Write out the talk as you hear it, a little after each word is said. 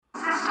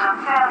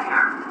System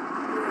failure.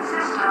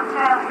 System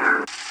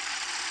failure.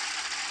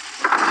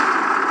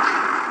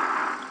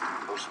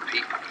 Most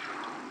people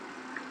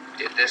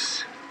did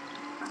this.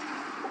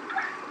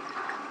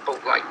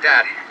 Boat like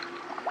that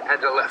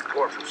had to left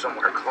port from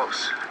somewhere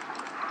close.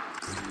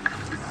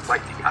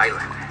 Like the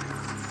island.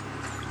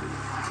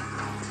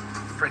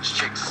 French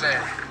chick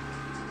said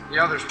the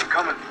others were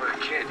coming for the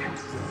kid.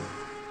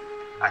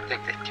 I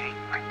think they came,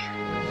 Mike.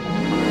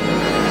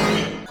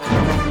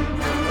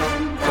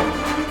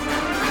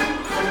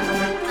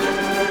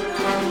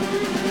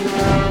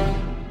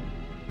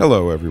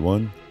 Hello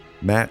everyone,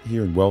 Matt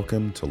here and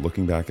welcome to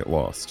Looking Back at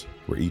Lost,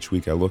 where each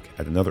week I look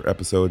at another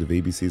episode of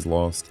ABC's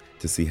Lost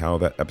to see how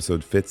that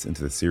episode fits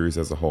into the series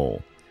as a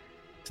whole.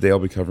 Today I'll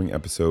be covering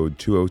episode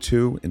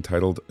 202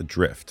 entitled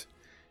Adrift.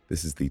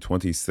 This is the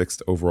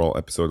 26th overall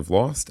episode of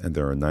Lost and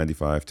there are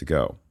 95 to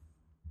go.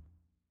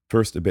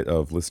 First, a bit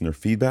of listener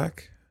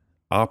feedback.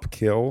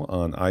 Opkill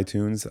on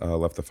iTunes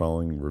left the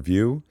following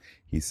review.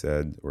 He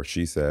said, or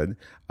she said,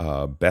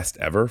 best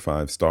ever,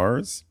 5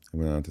 stars. I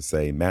went on to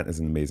say, Matt is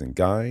an amazing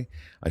guy.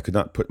 I could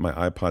not put my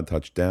iPod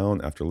Touch down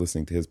after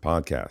listening to his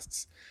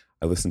podcasts.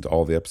 I listen to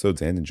all the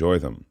episodes and enjoy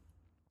them.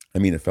 I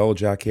mean, a fellow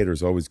jackhater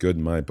is always good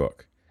in my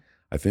book.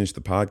 I finished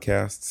the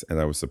podcasts and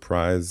I was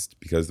surprised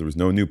because there was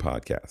no new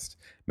podcast.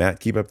 Matt,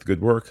 keep up the good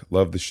work.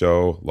 Love the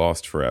show.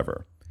 Lost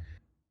forever.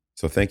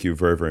 So thank you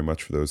very, very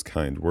much for those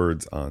kind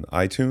words on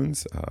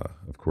iTunes.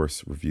 Of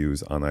course,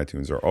 reviews on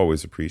iTunes are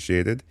always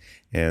appreciated,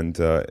 and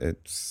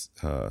it's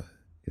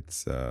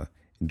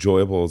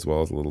enjoyable as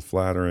well as a little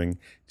flattering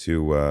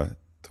to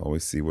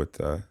always see what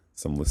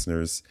some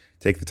listeners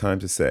take the time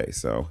to say.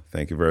 So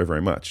thank you very,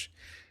 very much.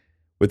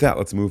 With that,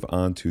 let's move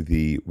on to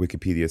the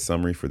Wikipedia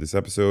summary for this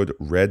episode,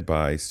 read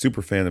by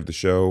superfan of the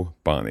show,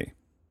 Bonnie.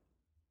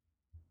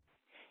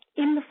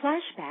 In the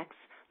flashbacks,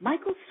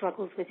 Michael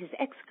struggles with his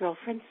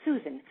ex-girlfriend,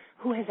 Susan,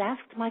 who has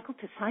asked Michael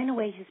to sign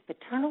away his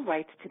paternal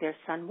rights to their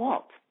son,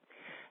 Walt.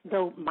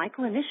 Though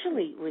Michael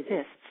initially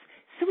resists,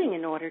 suing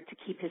in order to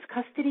keep his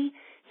custody,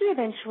 he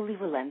eventually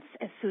relents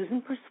as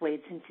Susan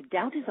persuades him to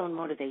doubt his own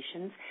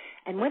motivations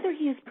and whether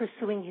he is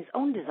pursuing his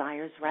own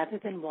desires rather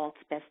than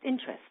Walt's best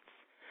interests.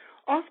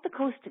 Off the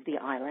coast of the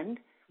island,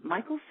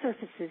 Michael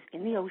surfaces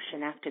in the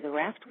ocean after the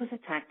raft was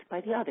attacked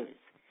by the others.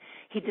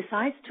 He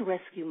decides to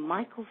rescue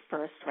Michael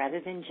first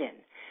rather than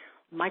Jin.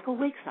 Michael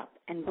wakes up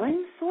and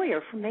blames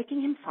Sawyer for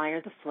making him fire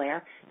the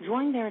flare,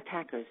 drawing their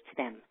attackers to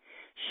them.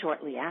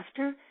 Shortly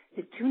after,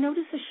 the two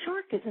notice a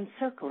shark is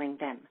encircling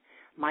them.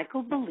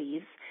 Michael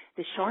believes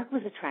the shark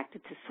was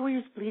attracted to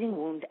Sawyer's bleeding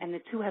wound, and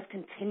the two have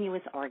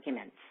continuous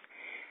arguments.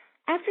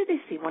 After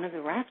they see one of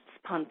the raft's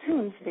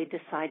pontoons, they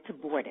decide to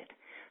board it.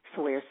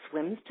 Sawyer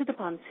swims to the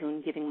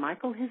pontoon, giving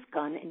Michael his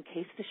gun in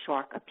case the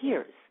shark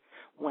appears.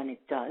 When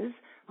it does,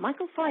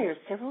 Michael fires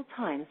several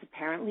times,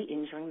 apparently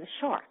injuring the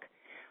shark.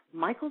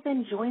 Michael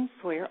then joins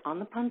Sawyer on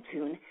the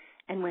pontoon,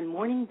 and when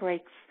morning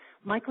breaks,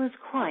 Michael is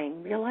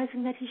crying,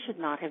 realizing that he should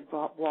not have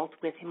brought Walt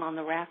with him on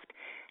the raft,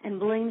 and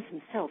blames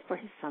himself for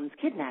his son's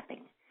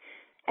kidnapping.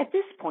 At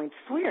this point,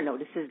 Sawyer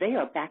notices they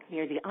are back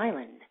near the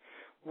island.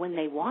 When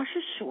they wash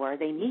ashore,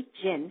 they meet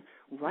Jin,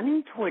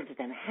 running towards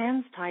them,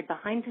 hands tied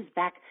behind his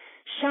back,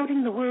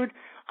 shouting the word,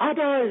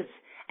 "Others!"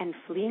 and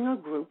fleeing a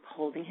group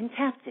holding him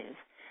captive.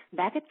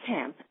 Back at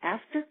camp,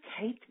 after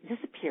Kate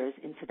disappears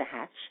into the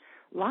hatch,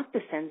 Locke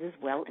descends as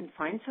well and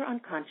finds her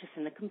unconscious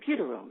in the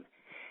computer room.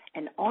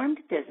 An armed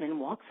Desmond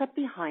walks up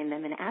behind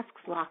them and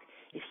asks Locke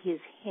if he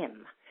is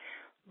him.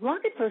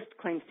 Locke at first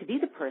claims to be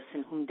the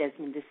person whom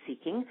Desmond is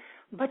seeking,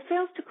 but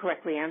fails to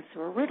correctly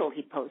answer a riddle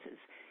he poses.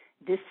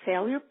 This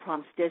failure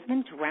prompts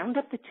Desmond to round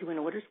up the two and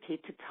orders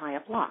Kate to tie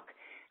up Locke.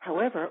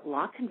 However,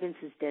 Locke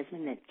convinces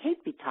Desmond that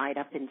Kate be tied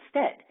up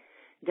instead.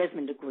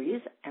 Desmond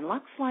agrees, and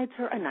Locke slides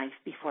her a knife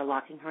before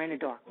locking her in a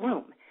dark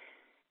room.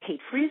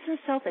 Kate frees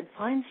herself and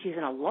finds she's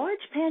in a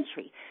large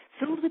pantry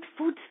filled with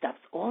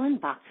foodstuffs, all in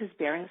boxes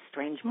bearing a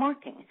strange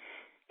marking.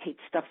 Kate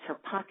stuffs her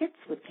pockets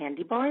with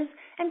candy bars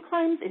and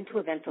climbs into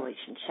a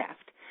ventilation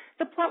shaft.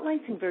 The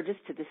plotline converges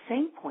to the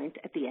same point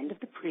at the end of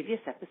the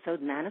previous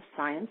episode, Man of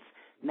Science,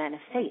 Man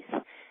of Faith.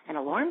 An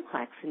alarm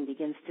klaxon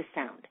begins to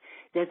sound.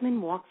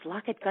 Desmond walks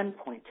Locke at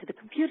gunpoint to the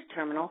computer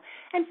terminal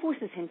and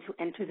forces him to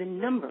enter the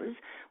numbers,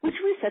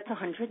 which resets a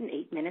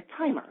 108-minute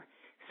timer.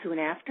 Soon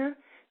after,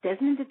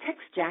 Desmond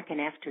detects Jack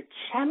and, after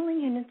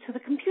channeling him into the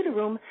computer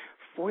room,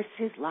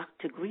 forces Locke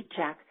to greet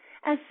Jack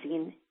as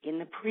seen in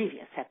the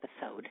previous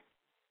episode.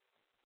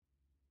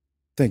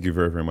 Thank you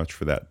very, very much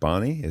for that,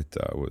 Bonnie. It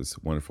was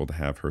wonderful to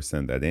have her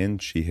send that in.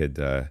 She had,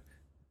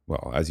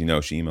 well, as you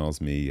know, she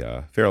emails me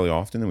fairly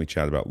often, and we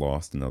chat about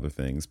Lost and other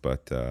things,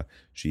 but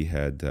she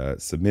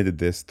had submitted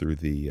this through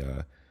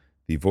the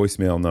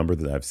voicemail number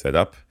that I've set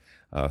up.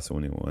 So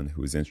anyone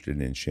who is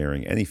interested in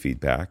sharing any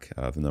feedback,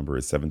 the number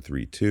is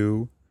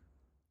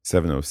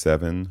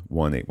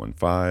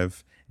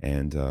 732-707-1815.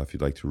 And if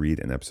you'd like to read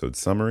an episode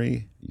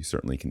summary, you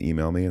certainly can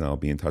email me and I'll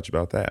be in touch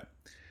about that.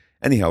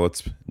 Anyhow,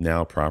 let's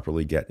now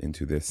properly get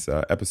into this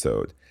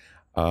episode.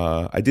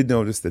 I did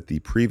notice that the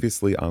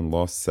previously on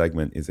Lost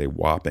segment is a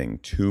whopping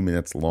 2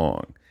 minutes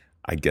long.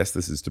 I guess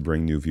this is to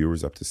bring new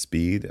viewers up to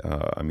speed.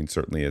 I mean,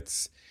 certainly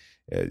it's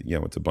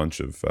it's a bunch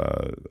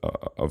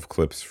of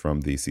clips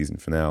from the season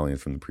finale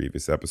and from the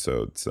previous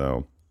episode.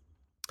 So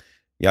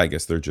yeah, I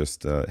guess they're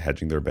just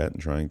hedging their bet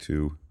and trying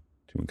to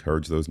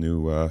encourage those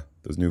new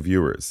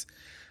viewers.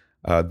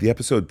 The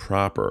episode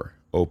proper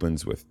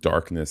opens with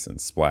darkness and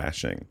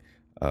splashing.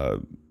 I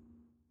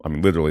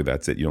mean, literally,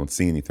 that's it. You don't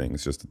see anything.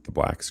 It's just the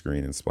black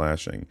screen and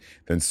splashing.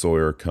 Then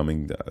Sawyer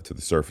coming to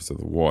the surface of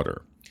the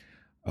water.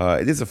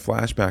 It is a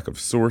flashback of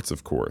sorts,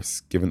 of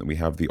course, given that we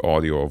have the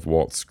audio of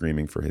Walt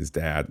screaming for his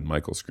dad and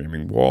Michael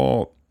screaming,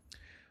 "Walt!"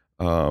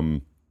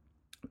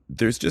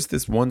 There's just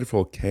this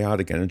wonderful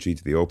chaotic energy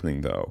to the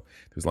opening, though.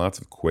 There's lots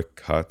of quick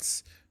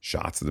cuts,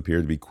 shots that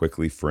appear to be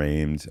quickly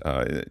framed.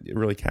 It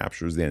really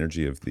captures the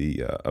energy of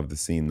the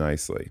scene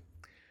nicely.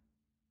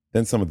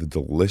 Then some of the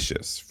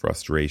delicious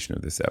frustration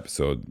of this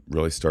episode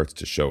really starts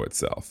to show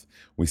itself.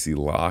 We see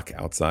Locke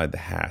outside the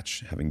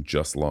hatch, having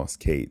just lost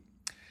Kate.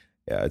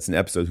 It's an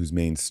episode whose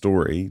main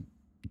story,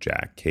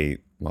 Jack,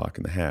 Kate, Locke,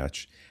 and the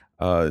hatch,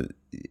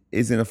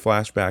 is in a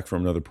flashback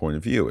from another point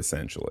of view,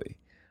 essentially,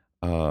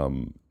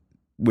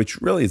 which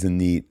really is a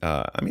neat.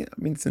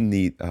 It's a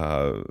neat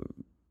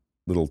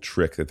little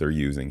trick that they're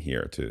using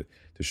here to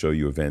show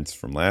you events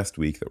from last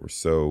week that were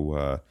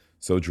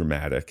so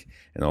dramatic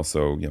and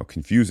also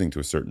confusing to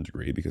a certain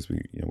degree, because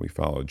we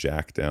follow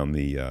Jack down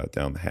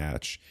the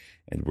hatch,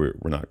 and we're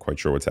not quite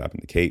sure what's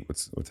happened to Kate,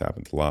 what's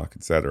happened to Locke,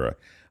 etc.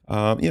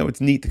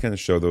 It's neat to kind of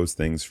show those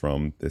things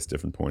from this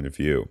different point of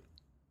view.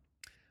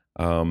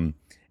 And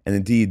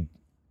indeed,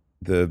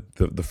 the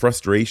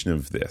frustration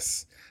of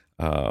this,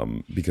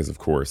 because of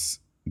course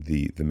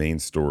the main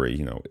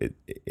story,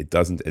 it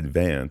doesn't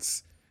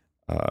advance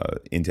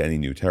into any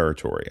new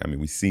territory. I mean,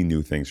 we see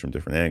new things from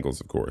different angles,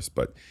 of course,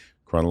 but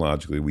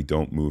chronologically, we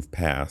don't move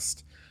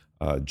past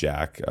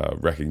Jack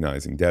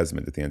recognizing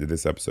Desmond at the end of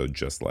this episode,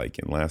 just like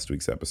in last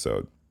week's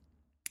episode.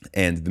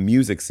 And the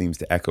music seems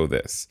to echo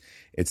this.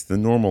 It's the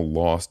normal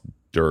Lost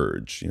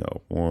dirge,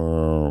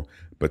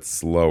 but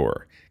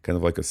slower, kind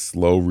of like a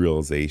slow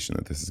realization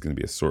that this is going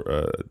to be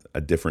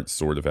a different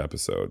sort of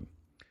episode.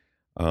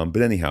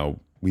 But anyhow,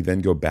 we then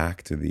go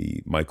back to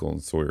the Michael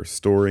and Sawyer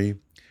story.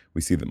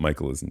 We see that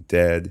Michael isn't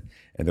dead,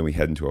 and then we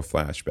head into a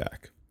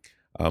flashback.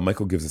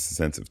 Michael gives us a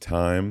sense of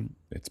time.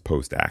 It's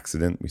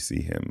post-accident. We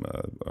see him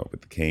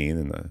with the cane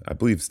and I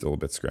believe still a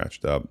bit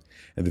scratched up.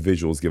 And the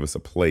visuals give us a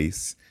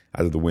place.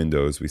 Out of the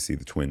windows, we see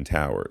the Twin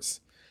Towers.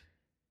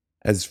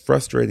 As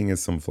frustrating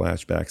as some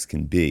flashbacks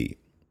can be,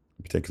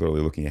 particularly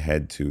looking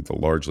ahead to the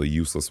largely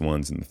useless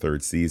ones in the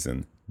third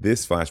season,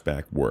 this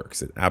flashback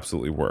works. It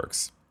absolutely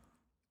works.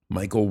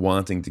 Michael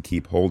wanting to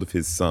keep hold of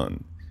his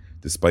son,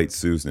 despite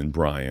Susan and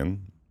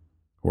Brian,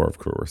 who are, of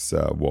course,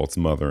 Walt's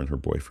mother and her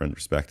boyfriend,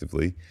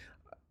 respectively.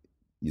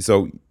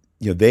 So,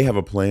 they have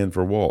a plan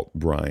for Walt,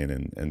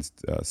 Brian and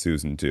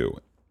Susan do.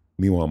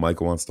 Meanwhile,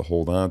 Michael wants to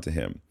hold on to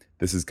him.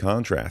 This is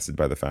contrasted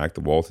by the fact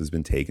that Walt has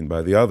been taken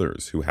by the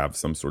others who have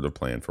some sort of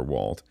plan for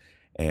Walt.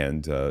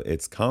 And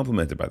it's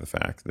complemented by the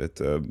fact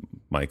that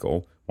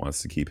Michael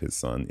wants to keep his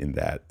son in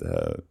that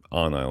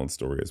on-island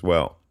story as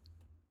well.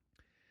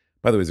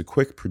 By the way, as a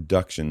quick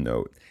production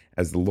note,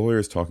 as the lawyer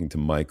is talking to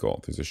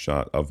Michael, there's a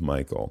shot of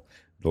Michael.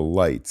 The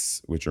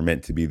lights, which are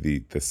meant to be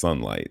the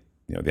sunlight,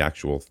 the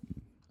actual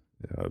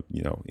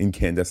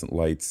incandescent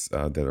lights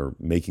that are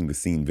making the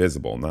scene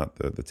visible, not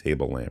the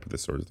table lamp or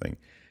this sort of thing,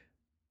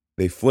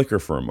 they flicker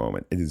for a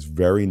moment. It is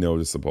very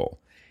noticeable.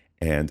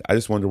 And I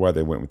just wonder why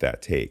they went with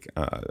that take.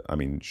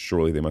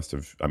 Surely they must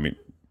have,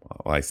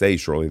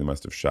 surely they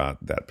must have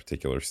shot that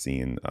particular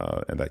scene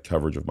and that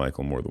coverage of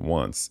Michael more than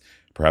once.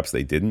 Perhaps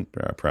they didn't.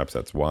 Perhaps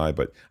that's why.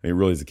 But it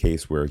really is a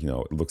case where, it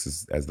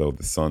looks as though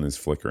the sun is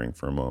flickering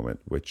for a moment,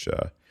 which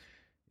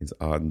is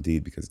odd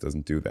indeed because it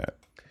doesn't do that.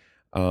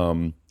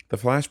 The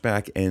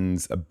flashback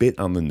ends a bit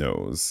on the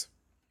nose.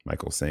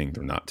 Michael saying,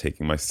 "They're not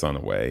taking my son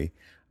away."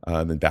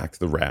 Then back to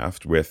the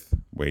raft with,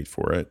 wait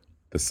for it,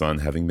 the son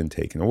having been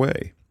taken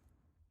away.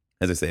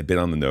 As I say, a bit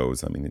on the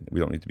nose. We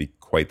don't need to be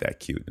quite that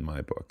cute in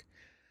my book.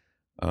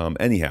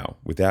 Anyhow,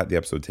 with that, the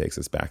episode takes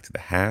us back to the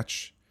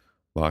hatch.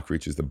 Locke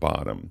reaches the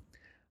bottom.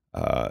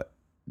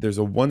 There's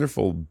a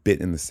wonderful bit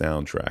in the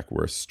soundtrack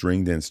where a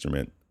stringed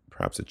instrument,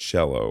 perhaps a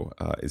cello,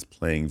 is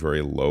playing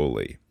very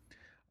lowly.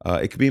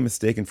 It could be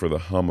mistaken for the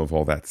hum of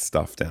all that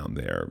stuff down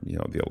there, the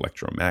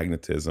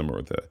electromagnetism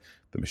or the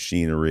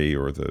machinery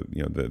or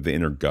the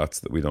inner guts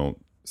that we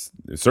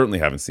certainly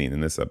haven't seen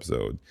in this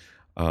episode.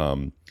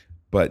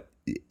 But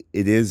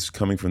it is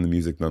coming from the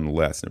music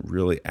nonetheless, and it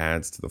really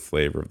adds to the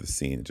flavor of the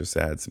scene. It just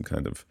adds some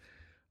kind of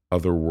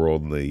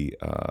otherworldly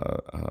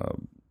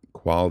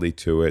quality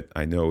to it.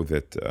 I know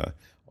that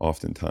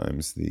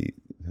oftentimes the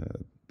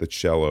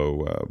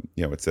cello,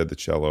 it said the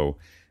cello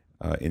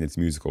in its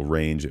musical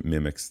range, it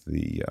mimics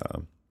the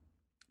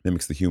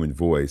human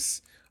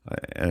voice.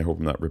 And I hope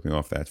I'm not ripping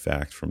off that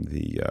fact from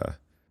the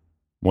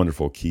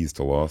wonderful Keys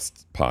to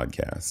Lost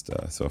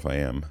podcast. So if I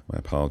am, my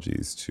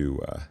apologies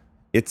to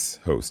its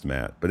host,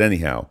 Matt. But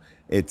anyhow,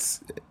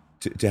 it's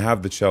to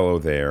have the cello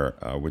there,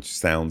 which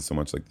sounds so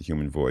much like the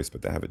human voice,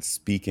 but to have it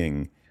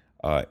speaking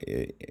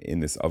in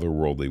this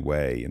otherworldly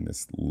way, in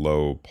this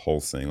low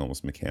pulsing,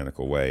 almost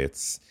mechanical way.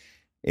 As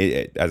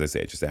I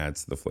say, it just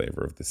adds to the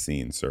flavor of the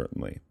scene,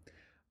 certainly.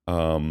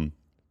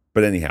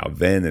 But anyhow,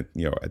 then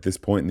at this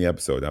point in the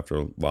episode,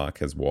 after Locke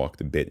has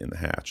walked a bit in the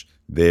hatch,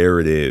 there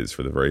it is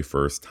for the very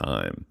first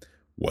time,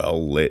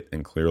 well lit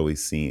and clearly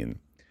seen,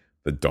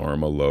 the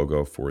Dharma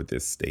logo for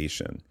this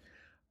station.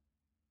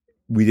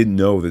 We didn't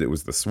know that it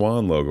was the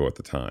Swan logo at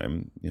the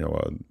time,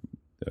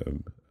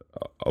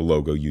 a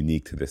logo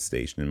unique to this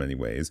station in many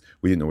ways.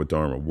 We didn't know what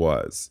Dharma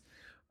was.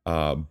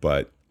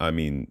 But I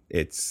mean,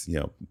 it's,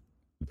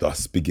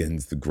 thus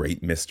begins the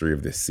great mystery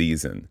of this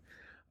season.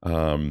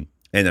 And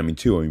I mean,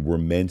 we're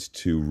meant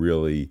to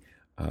really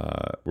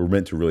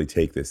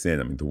take this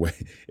in. I mean, the way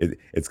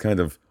it's kind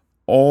of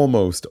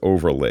almost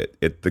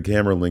overlit. The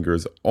camera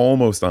lingers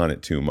almost on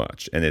it too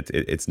much, and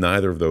it's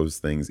neither of those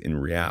things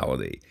in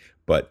reality.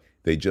 But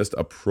they just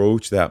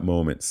approach that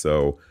moment.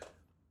 So,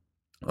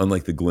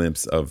 unlike the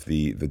glimpse of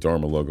the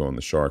Dharma logo on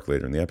the shark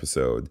later in the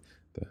episode,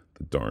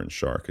 the darn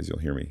shark, as you'll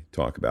hear me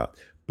talk about.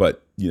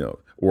 But,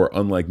 or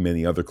unlike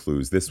many other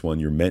clues, this one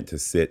you're meant to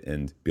sit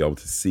and be able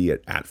to see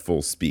it at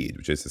full speed,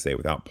 which is to say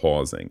without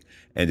pausing.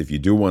 And if you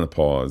do want to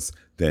pause,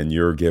 then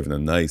you're given a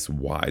nice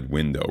wide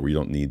window where you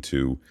don't need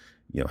to,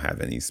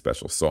 have any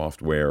special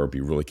software or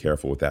be really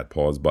careful with that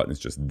pause button. It's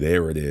just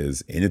there it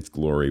is in its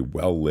glory,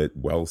 well lit,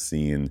 well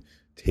seen.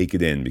 Take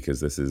it in,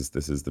 because this is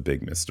the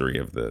big mystery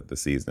of the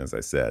season, as I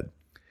said.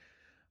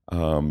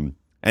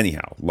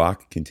 Anyhow,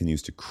 Locke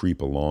continues to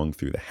creep along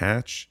through the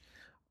hatch.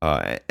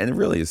 And it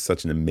really is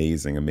such an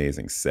amazing,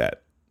 amazing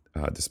set,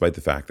 despite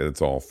the fact that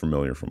it's all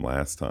familiar from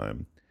last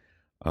time.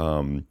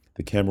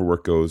 The camera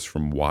work goes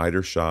from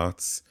wider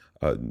shots,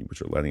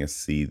 which are letting us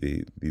see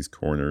these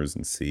corners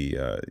and see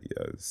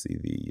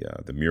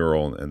the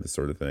mural and this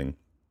sort of thing.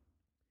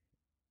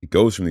 It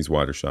goes from these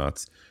wider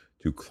shots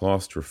to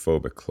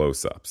claustrophobic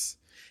close-ups.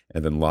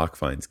 And then Locke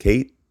finds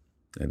Kate,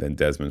 and then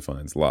Desmond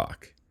finds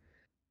Locke.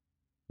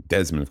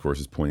 Desmond, of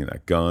course, is pointing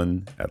that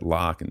gun at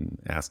Locke and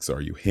asks,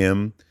 "Are you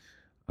him?"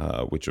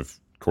 Which, of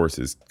course,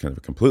 is kind of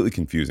a completely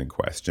confusing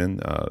question.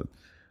 And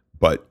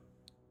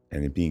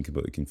it being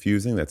completely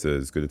confusing, that's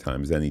as good a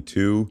time as any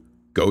to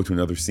go to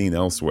another scene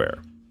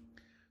elsewhere.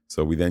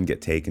 So we then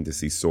get taken to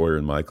see Sawyer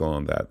and Michael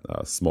on that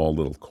small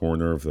little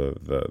corner of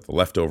the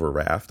leftover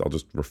raft. I'll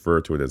just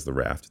refer to it as the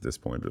raft at this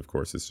point, but of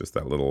course, it's just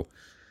that little,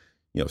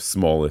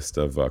 smallest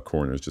of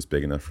corners, just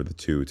big enough for the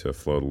two to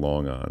float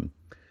along on.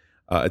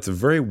 It's a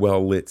very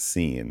well-lit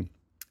scene,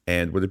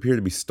 and what appear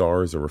to be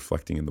stars are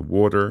reflecting in the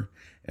water,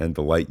 and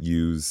the light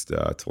used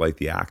to light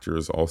the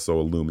actors also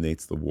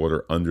illuminates the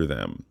water under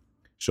them,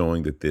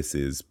 showing that this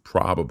is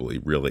probably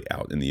really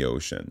out in the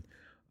ocean.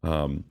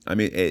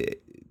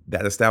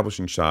 That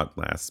establishing shot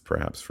lasts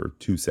perhaps for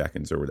 2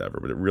 seconds or whatever,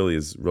 but it really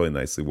is really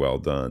nicely well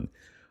done.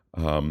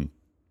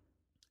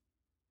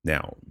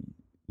 Now,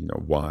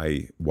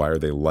 why are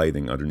they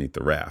lighting underneath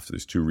the raft?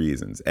 There's two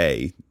reasons.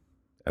 A,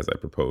 as I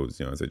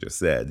proposed, as I just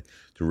said,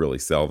 to really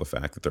sell the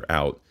fact that they're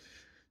out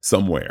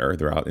somewhere.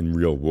 They're out in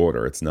real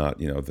water. It's not,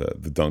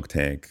 the dunk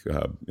tank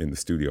in the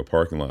studio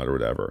parking lot or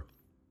whatever.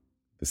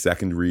 The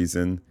second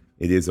reason,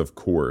 it is, of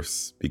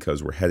course,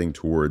 because we're heading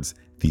towards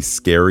the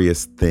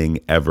scariest thing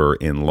ever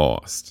in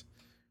Lost.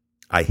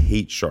 I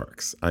hate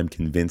sharks. I'm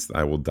convinced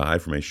I will die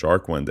from a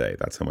shark one day.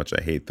 That's how much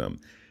I hate them.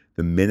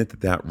 The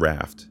minute that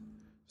raft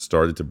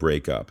started to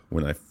break up,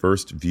 when I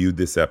first viewed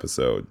this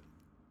episode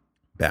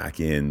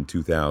back in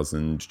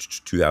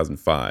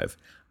 2005,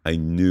 I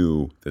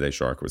knew that a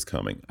shark was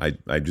coming.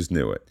 I just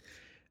knew it.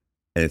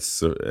 And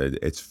it's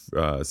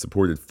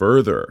supported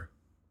further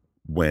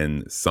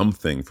when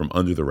something from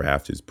under the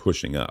raft is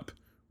pushing up,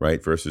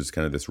 right? Versus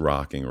kind of this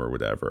rocking or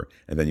whatever.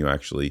 And then you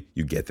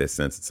get this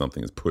sense that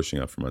something is pushing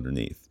up from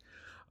underneath.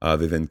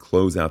 They then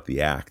close out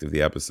the act of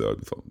the episode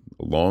with a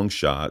long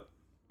shot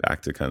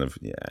back to kind of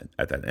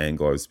at that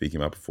angle I was speaking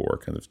about before,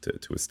 kind of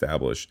to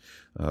establish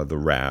the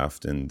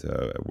raft and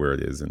where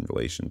it is in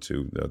relation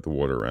to the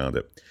water around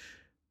it.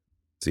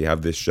 So you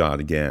have this shot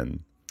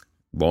again,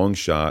 long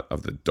shot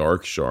of the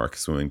dark shark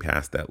swimming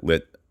past that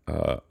lit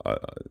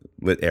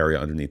area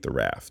underneath the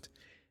raft.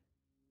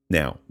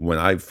 Now, when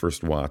I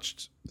first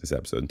watched this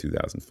episode in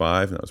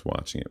 2005, and I was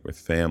watching it with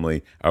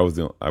family, I was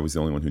the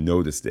only one who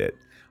noticed it.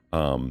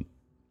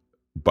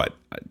 But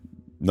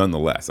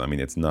nonetheless, I mean,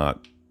 it's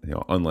not,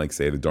 unlike,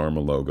 say, the Dharma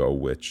logo,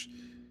 which,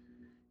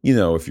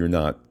 if you're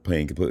not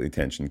paying completely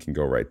attention, can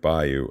go right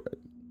by you.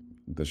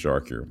 The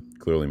shark you're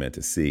clearly meant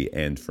to see.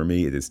 And for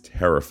me, it is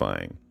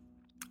terrifying.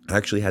 I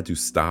actually had to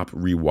stop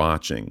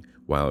rewatching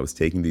while I was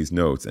taking these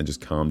notes and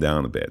just calm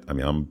down a bit. I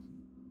mean, I'm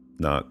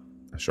not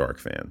a shark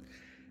fan.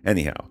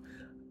 Anyhow,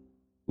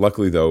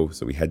 luckily, though,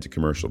 so we head to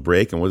commercial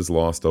break. And what does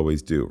Lost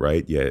always do,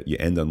 right? You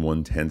end on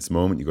one tense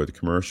moment, you go to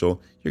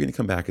commercial, you're going to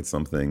come back at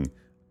something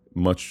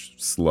much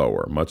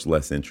slower, much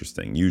less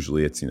interesting.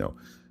 Usually it's,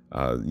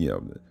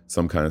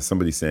 some kind of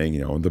somebody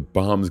saying, the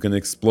bomb's going to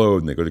explode,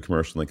 and they go to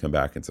commercial and they come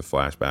back and it's a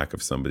flashback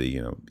of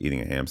somebody,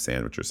 eating a ham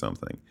sandwich or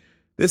something.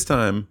 This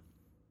time,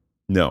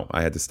 no,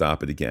 I had to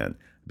stop it again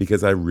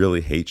because I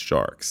really hate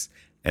sharks.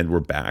 and we're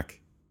back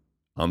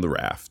on the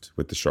raft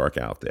with the shark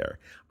out there.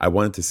 I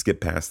wanted to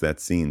skip past that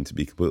scene, to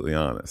be completely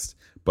honest.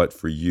 But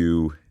for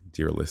you,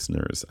 dear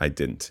listeners, I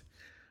didn't.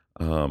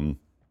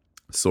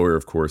 Sawyer,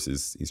 of course,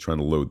 he's trying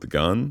to load the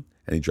gun,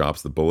 and he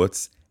drops the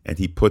bullets, and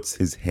he puts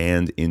his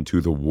hand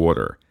into the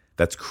water.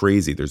 That's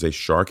crazy. There's a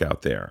shark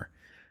out there.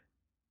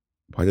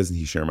 Why doesn't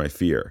he share my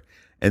fear?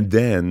 And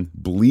then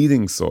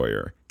bleeding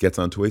Sawyer gets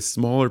onto a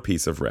smaller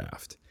piece of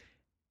raft.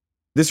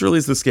 This really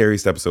is the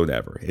scariest episode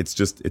ever. It's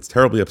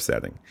terribly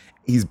upsetting.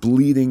 He's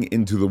bleeding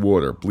into the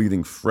water,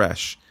 bleeding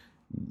fresh,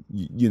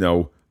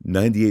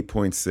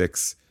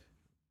 98.6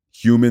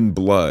 human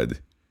blood.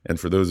 And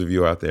for those of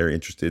you out there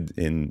interested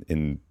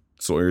in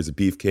Sawyer's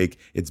Beefcake,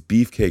 it's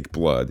beefcake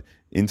blood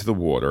into the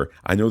water.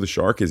 I know the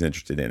shark is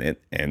interested in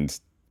it. And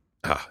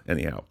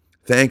anyhow,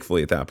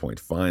 thankfully at that point,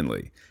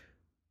 finally,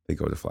 they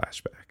go to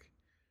flashback.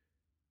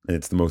 And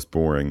it's the most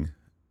boring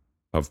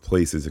of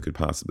places it could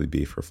possibly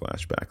be for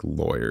flashback.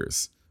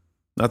 Lawyers.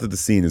 Not that the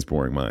scene is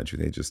boring, mind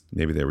you.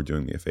 Maybe they were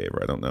doing me a favor.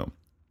 I don't know.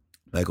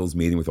 Michael's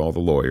meeting with all the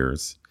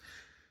lawyers.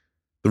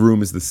 The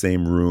room is the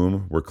same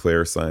room where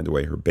Claire signed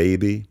away her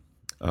baby.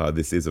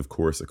 This is, of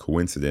course, a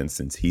coincidence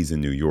since he's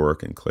in New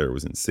York and Claire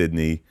was in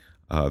Sydney.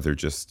 They're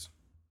just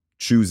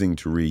choosing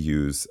to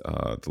reuse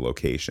the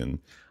location.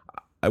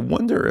 I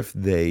wonder if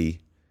they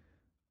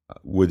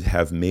would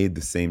have made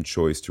the same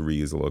choice to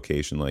reuse a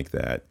location like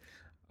that,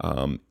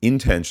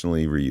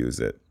 intentionally reuse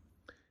it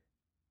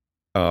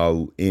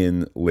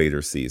in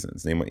later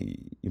seasons.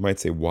 You might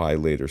say, why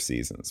later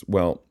seasons?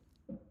 Well,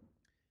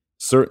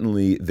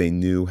 certainly they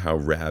knew how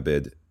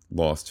rabid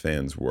Lost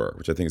fans were,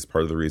 which I think is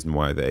part of the reason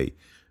why they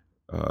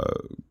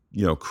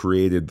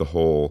created the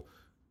whole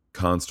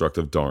construct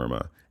of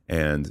Dharma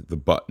and the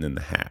button in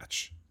the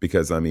hatch.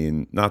 Because, I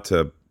mean, not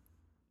to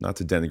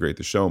denigrate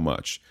the show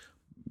much,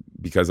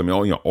 because, I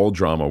mean, all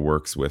drama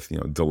works with,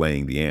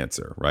 delaying the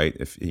answer, right?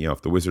 If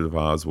the Wizard of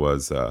Oz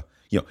was,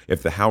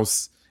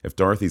 if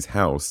Dorothy's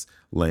house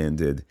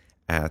landed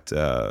at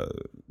the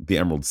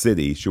Emerald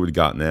City, she would have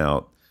gotten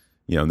out,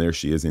 and there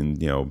she is in,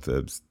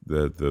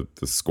 the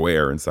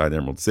square inside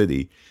Emerald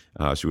City.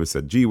 She would have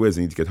said, gee whiz,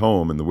 I need to get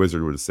home. And the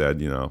wizard would have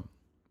said,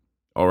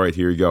 all right,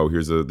 here you go.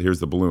 Here's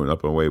the balloon.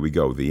 Up and away we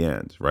go. The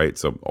end, right?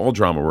 So all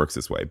drama works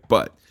this way.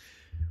 But,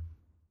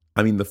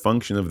 I mean, the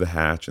function of the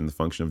hatch and the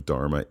function of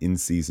Dharma in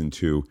season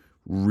 2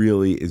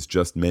 really is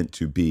just meant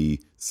to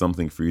be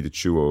something for you to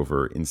chew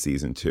over in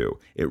season 2.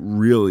 It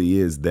really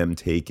is them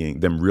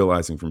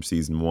realizing from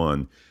season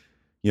 1,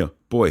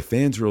 boy,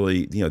 fans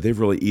really, they've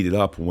really eat it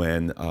up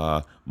when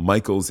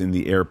Michael's in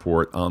the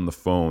airport on the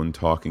phone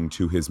talking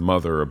to his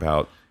mother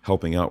about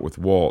helping out with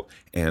Walt,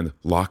 and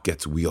Locke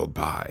gets wheeled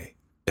by.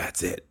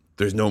 That's it.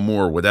 There's no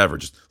more whatever,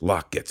 just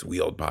Locke gets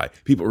wheeled by.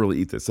 People really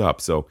eat this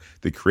up. So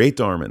they create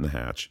Dharma in the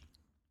hatch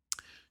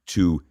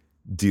to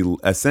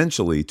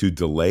essentially to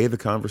delay the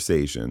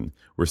conversation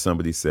where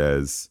somebody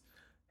says,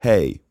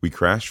 hey, we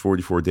crashed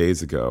 44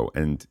 days ago,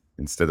 and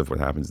instead of what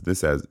happens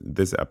this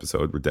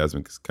episode where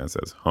Desmond kind of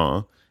says,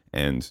 huh,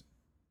 and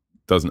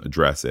doesn't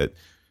address it,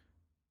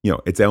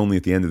 it's only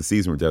at the end of the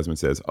season where Desmond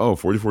says, oh,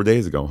 44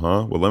 days ago,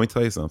 huh? Well, let me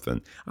tell you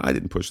something. I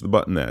didn't push the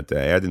button that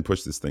day. I didn't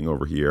push this thing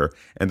over here.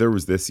 And there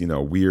was this,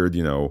 weird,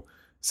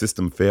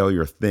 system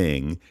failure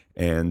thing.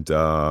 And,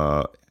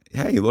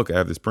 hey, look, I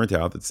have this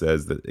printout that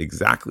says that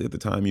exactly at the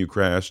time you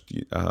crashed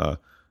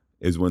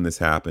is when this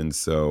happened.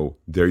 So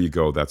there you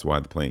go. That's why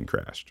the plane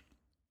crashed.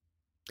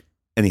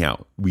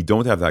 Anyhow, we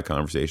don't have that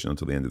conversation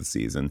until the end of the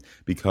season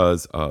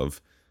because of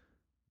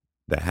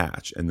the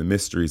hatch and the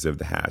mysteries of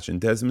the hatch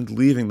and Desmond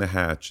leaving the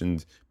hatch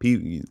and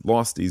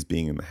Losties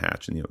being in the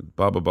hatch and,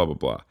 blah, blah, blah, blah,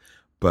 blah.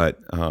 But,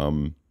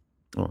 that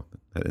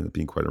ended up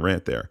being quite a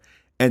rant there.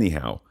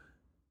 Anyhow,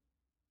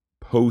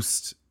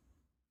 post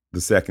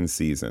the second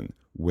season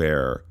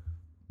where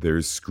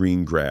there's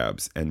screen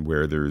grabs and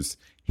where there's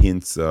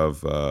hints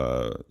of,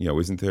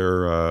 isn't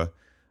there,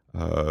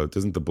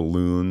 doesn't the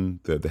balloon,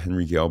 the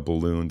Henry Gale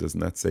balloon, doesn't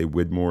that say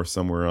Widmore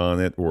somewhere on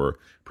it? Or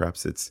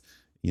perhaps it's,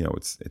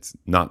 it's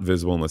not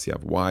visible unless you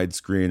have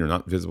widescreen, or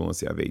not visible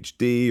unless you have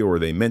HD, or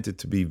they meant it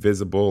to be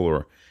visible,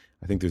 or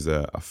I think there's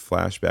a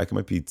flashback. It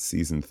might be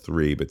season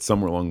 3, but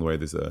somewhere along the way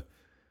there's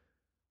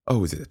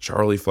is it a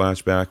Charlie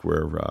flashback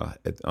where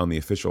on the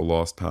official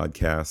Lost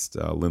podcast,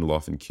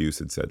 Lindelof and Cuse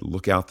had said,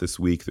 look out this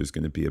week, there's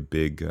going to be a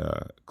big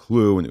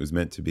clue, and it was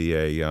meant to be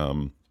a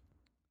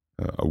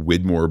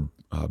Widmore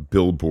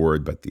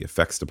billboard, but the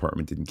effects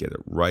department didn't get it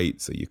right,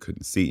 so you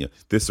couldn't see,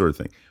 this sort of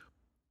thing.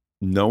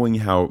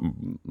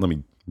 Let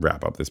me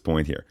wrap up this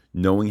point here,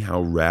 knowing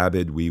how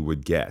rabid we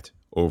would get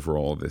over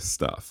all this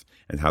stuff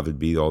and how there'd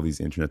be all these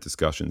internet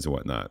discussions and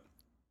whatnot,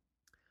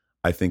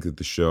 I think that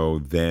the show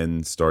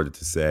then started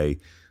to say,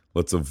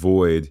 let's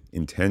avoid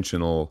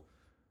intentional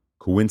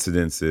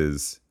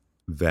coincidences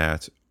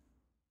that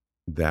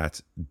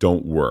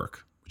don't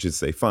work, which is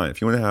say, fine, if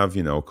you want to have,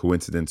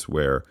 coincidence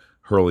where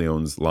Hurley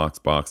owns Locke's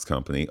Box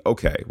Company,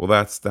 okay, well,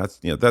 that's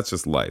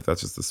just life.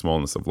 That's just the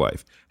smallness of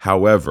life.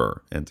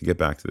 However, and to get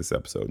back to this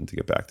episode and to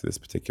get back to this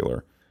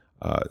particular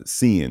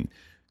scene,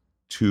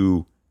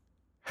 to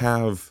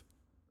have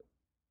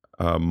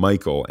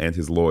Michael and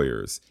his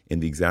lawyers in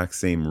the exact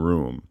same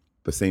room,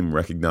 the same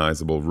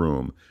recognizable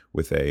room,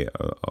 with a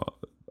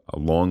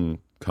long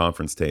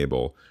conference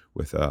table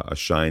with a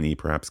shiny,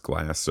 perhaps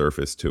glass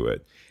surface to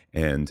it,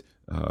 and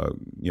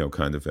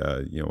kind of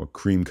a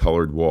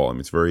cream-colored wall. I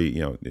mean, it's very,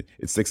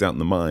 it sticks out in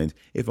the mind,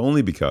 if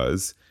only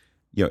because,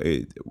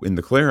 in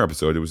the Claire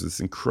episode, it was this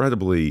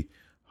incredibly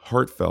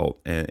heartfelt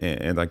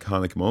and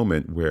iconic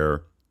moment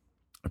where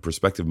a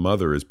prospective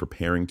mother is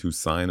preparing to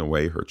sign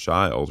away her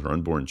child, her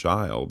unborn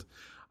child,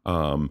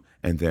 and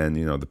then,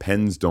 the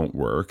pens don't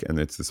work, and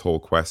it's this whole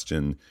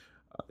question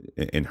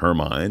in her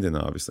mind, and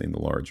obviously in the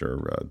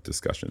larger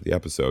discussion of the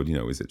episode,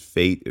 is it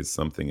fate? Is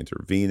something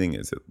intervening?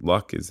 Is it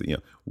luck? Is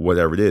it,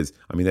 whatever it is?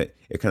 I mean, it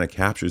kind of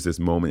captures this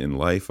moment in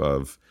life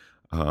of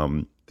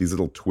these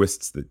little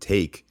twists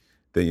that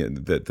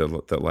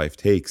life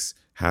takes.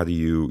 How do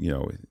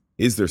you,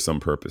 is there some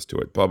purpose to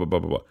it? Blah, blah, blah,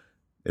 blah, blah.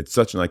 It's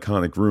such an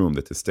iconic room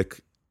that to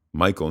stick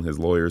Michael and his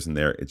lawyers in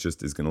there, it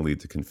just is going to lead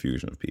to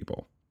confusion of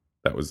people.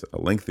 That was a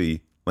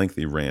lengthy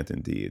rant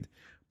indeed.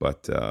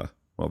 But,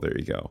 well, there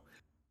you go.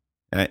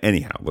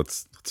 Anyhow,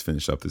 let's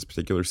finish up this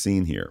particular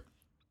scene here.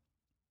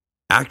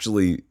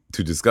 Actually,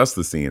 to discuss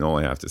the scene, all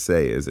I have to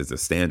say is it's a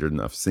standard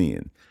enough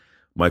scene.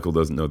 Michael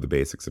doesn't know the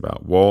basics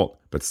about Walt,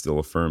 but still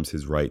affirms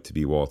his right to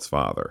be Walt's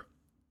father.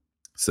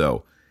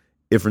 So,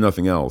 if for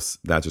nothing else,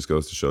 that just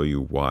goes to show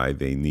you why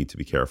they need to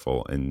be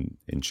careful in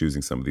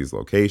choosing some of these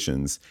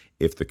locations.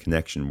 If the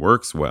connection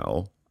works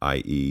well,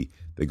 i.e.,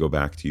 they go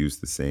back to use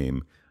the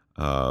same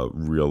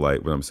real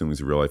life, what I'm assuming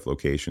is a real life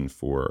location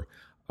for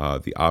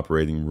the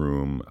operating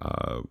room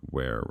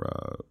where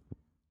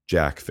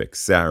Jack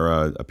fixed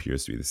Sarah,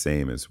 appears to be the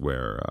same as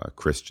where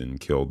Christian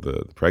killed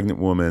the pregnant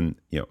woman.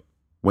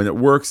 When it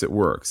works, it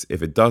works.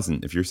 If it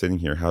doesn't, if you're sitting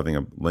here having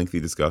a lengthy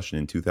discussion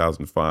in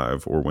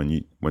 2005, or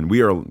when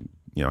we are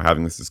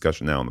having this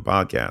discussion now on the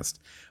podcast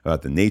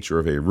about the nature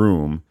of a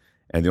room,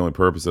 and the only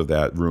purpose of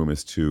that room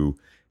is to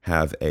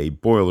have a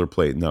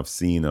boilerplate enough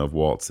scene of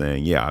Walt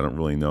saying, yeah, I don't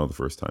really know the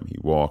first time he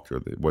walked or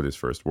what his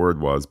first word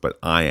was, but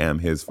I am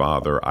his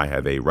father. I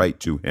have a right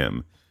to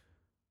him.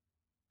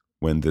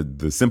 When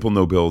the simple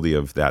nobility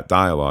of that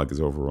dialogue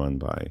is overrun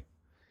by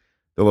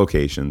the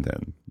location,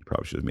 then you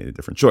probably should have made a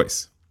different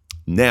choice.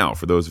 Now,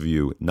 for those of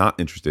you not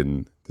interested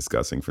in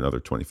discussing for another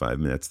 25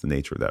 minutes the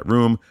nature of that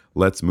room,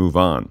 let's move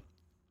on.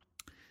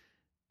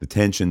 The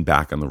tension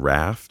back on the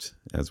raft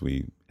as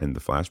we end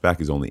the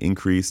flashback is only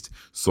increased.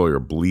 Sawyer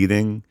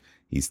bleeding.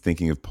 He's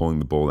thinking of pulling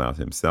the bolt out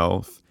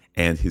himself.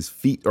 And his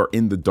feet are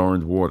in the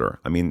darned water.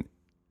 I mean,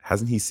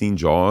 hasn't he seen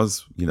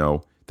Jaws?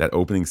 That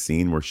opening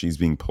scene where she's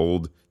being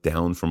pulled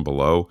down from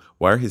below.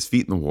 Why are his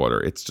feet in the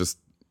water? It's just,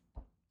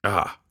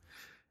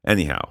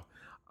 Anyhow.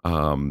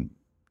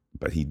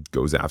 But he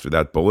goes after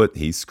that bullet.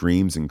 He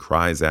screams and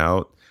cries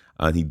out.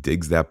 And he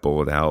digs that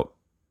bullet out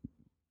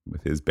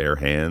with his bare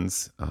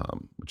hands,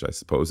 which I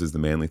suppose is the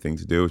manly thing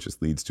to do. It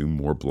just leads to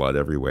more blood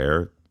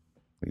everywhere.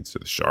 Leads to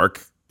the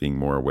shark being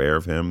more aware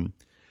of him.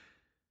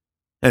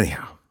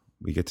 Anyhow,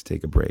 we get to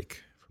take a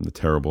break from the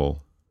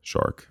terrible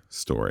shark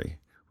story.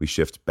 We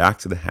shift back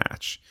to the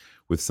hatch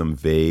with some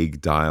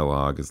vague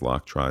dialogue as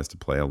Locke tries to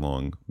play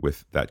along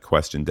with that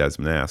question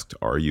Desmond asked,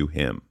 are you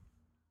him?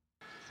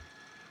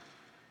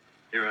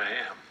 Here I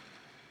am.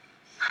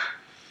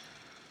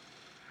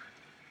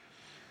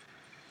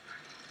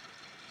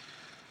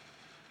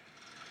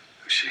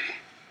 She.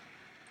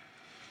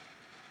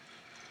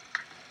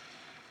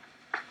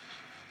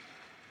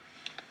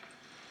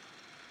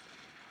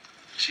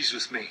 She's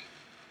with me.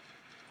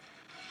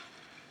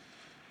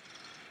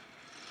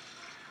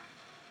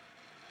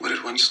 What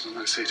did one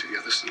snowman say to the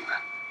other snowman?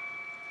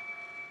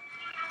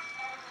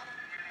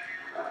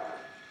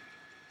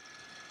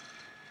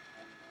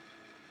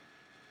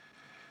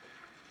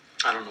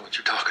 I don't know what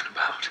you're talking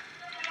about.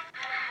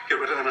 Get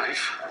rid of the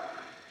knife.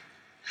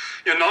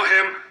 You're not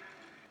him.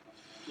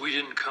 We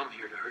didn't come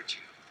here to hurt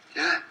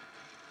you. Yeah?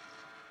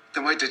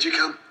 Then why did you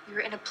come? We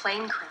were in a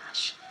plane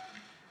crash.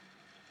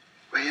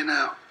 Where are you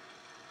now?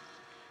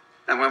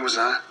 And when was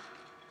that?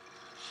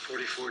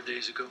 44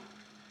 days ago.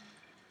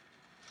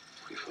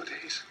 24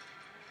 days.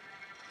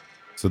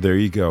 So there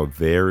you go.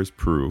 There is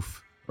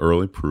proof,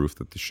 early proof,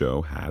 that the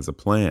show has a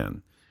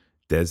plan.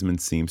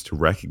 Desmond seems to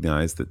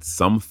recognize that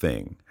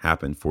something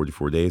happened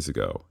 44 days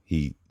ago.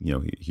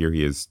 Here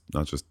he is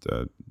not just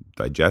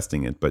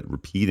digesting it, but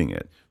repeating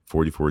it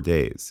 44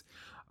 days.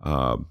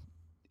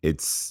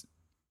 It's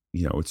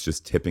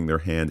just tipping their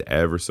hand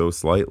ever so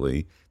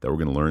slightly that we're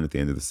going to learn at the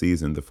end of the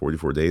season that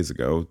 44 days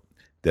ago,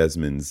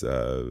 Desmond's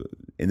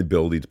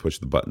inability to push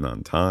the button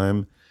on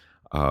time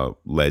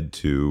led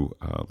to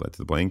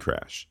the plane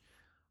crash.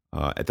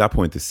 At that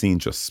point, the scene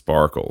just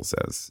sparkles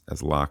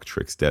as Locke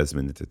tricks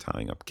Desmond into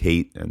tying up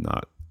Kate and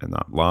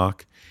not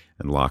Locke,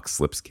 and Locke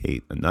slips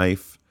Kate a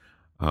knife.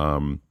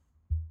 The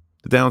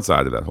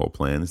downside of that whole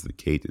plan is that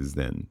Kate is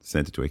then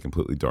sent into a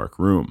completely dark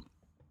room.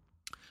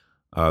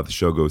 The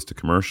show goes to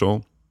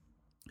commercial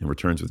and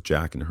returns with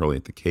Jack and Hurley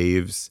at the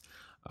caves,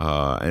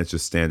 and it's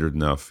just standard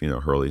enough.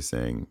 Hurley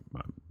saying,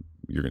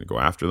 "You're going to go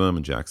after them,"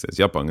 and Jack says,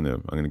 "Yep, I'm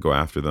going to go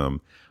after them."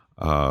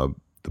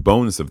 The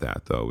bonus of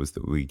that, though, is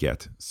that we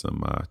get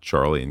some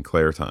Charlie and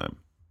Claire time.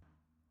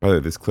 By the way,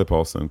 this clip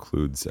also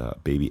includes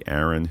baby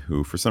Aaron,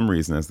 who, for some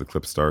reason, as the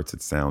clip starts,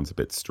 it sounds a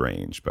bit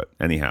strange. But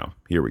anyhow,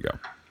 here we go.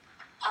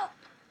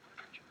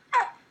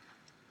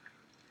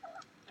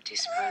 What do you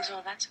suppose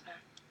all that's about?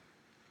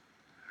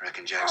 I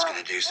reckon Jack's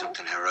gonna do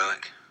something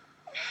heroic.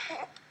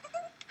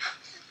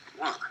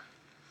 What?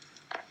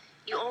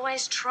 You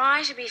always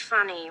try to be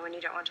funny when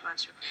you don't want to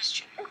answer a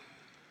question.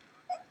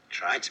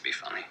 Tried to be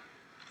funny.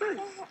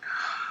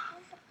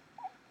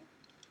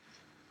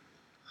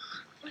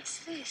 What's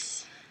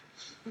this?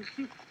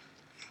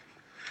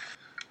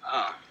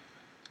 Oh.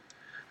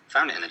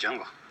 Found it in the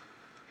jungle.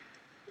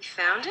 You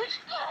found it?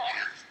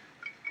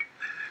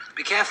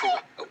 Be careful.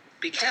 Oh,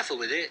 be careful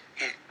with it.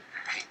 Here.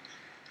 Hey,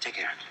 take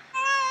care.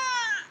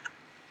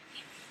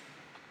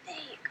 There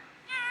you go.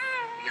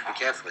 You gotta be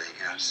careful with it,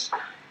 you know. It's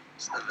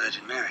the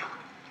Virgin Mary.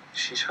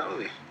 She's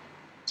holy.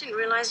 Didn't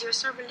realize you were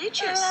so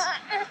religious.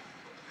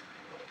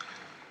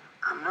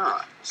 I'm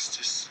not. It's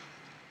just,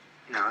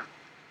 you know,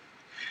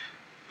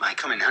 might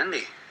come in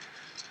handy.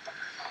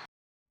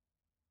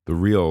 The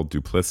real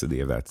duplicity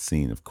of that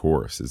scene, of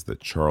course, is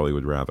that Charlie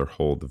would rather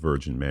hold the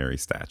Virgin Mary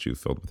statue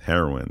filled with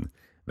heroin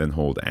than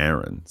hold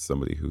Aaron,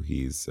 somebody who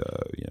he's,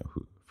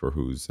 for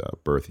whose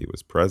birth he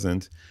was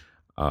present.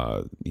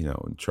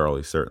 And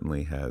Charlie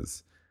certainly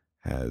has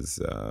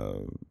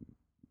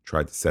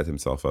tried to set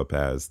himself up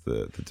as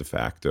the de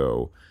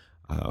facto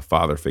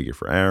father figure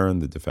for Aaron,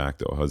 the de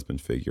facto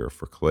husband figure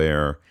for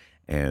Claire.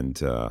 And,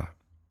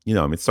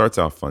 it starts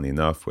off funny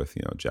enough with,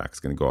 Jack's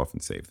going to go off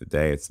and save the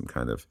day. It's some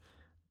kind of,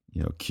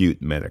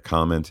 cute meta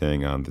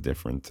commenting on the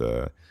different,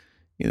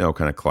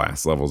 kind of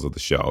class levels of the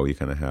show. You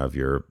kind of have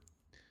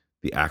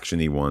the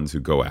action-y ones who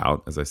go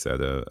out, as I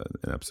said an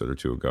episode or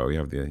two ago. You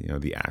have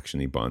the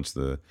action-y bunch,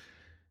 the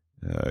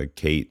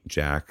Kate,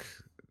 Jack,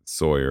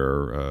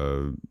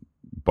 Sawyer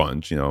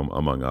bunch,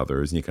 among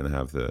others. And you kind of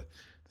have the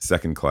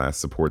second-class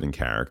supporting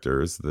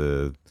characters,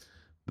 the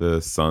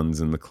Sons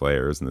and the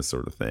Claires and this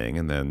sort of thing.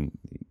 And then,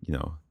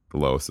 the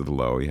lowest of the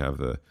low, you have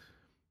the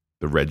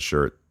red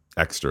shirt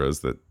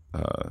extras that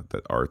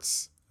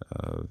Arts,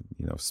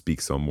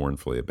 speaks so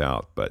mournfully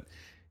about. But,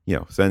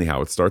 so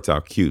anyhow, it starts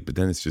out cute, but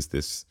then it's just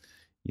this,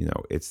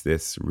 it's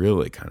this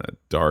really kind of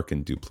dark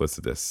and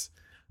duplicitous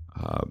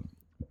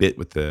bit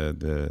with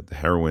the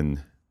heroin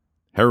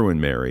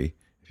Mary,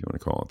 if you want to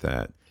call it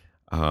that.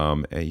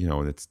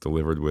 And it's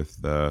delivered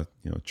with,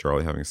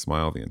 Charlie having a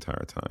smile the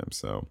entire time.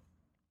 So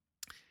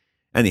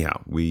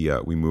anyhow, we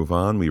move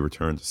on. We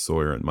return to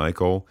Sawyer and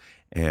Michael,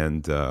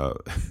 and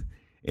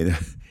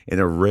in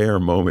a rare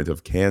moment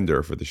of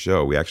candor for the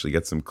show, we actually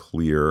get some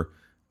clear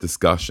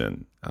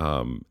discussion.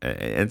 And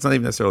it's not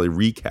even necessarily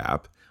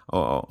recap,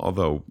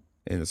 although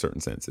in a certain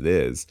sense it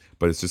is,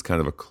 but it's just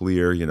kind of a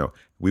clear,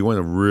 we want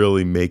to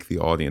really make the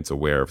audience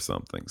aware of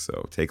something.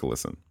 So take a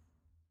listen.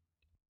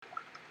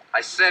 I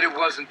said it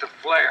wasn't the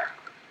flare.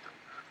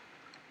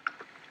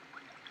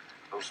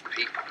 Those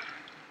people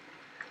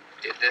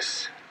did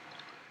this.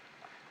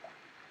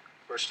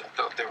 First I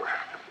thought they were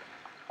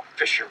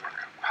fishermen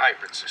or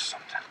pirates or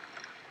something.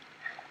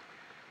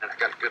 Then I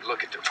got a good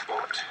look at their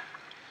boat.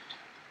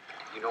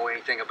 You know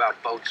anything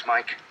about boats,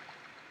 Mike?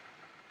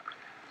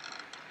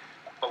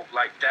 A boat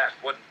like that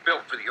wasn't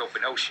built for the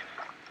open ocean.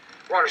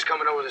 Water's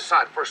coming over the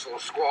side, first little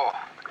squall.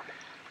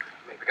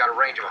 Maybe got a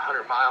range of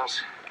 100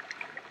 miles.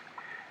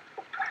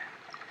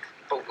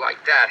 A boat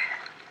like that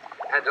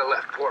had to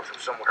left port from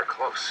somewhere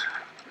close.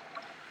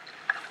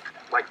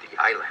 Like the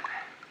island.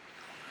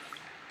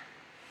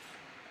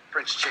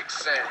 French chick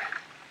said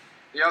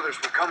the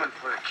others were coming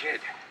for the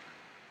kid.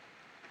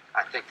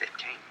 I think they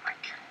came, Mike.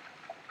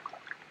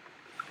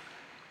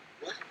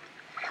 What?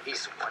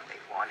 He's the one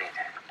they wanted.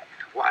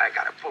 Why, I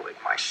got a bullet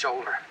in my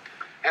shoulder.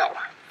 Hell,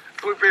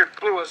 Bluebeard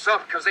blew us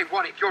up because they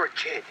wanted your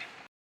kid.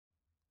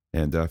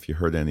 And if you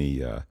heard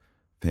any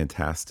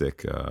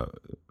fantastic,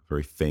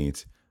 very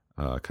faint,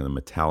 kind of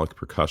metallic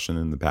percussion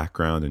in the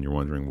background, and you're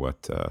wondering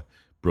what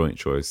brilliant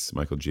choice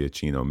Michael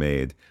Giacchino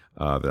made,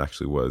 that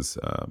actually was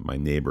my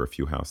neighbor a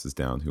few houses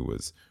down who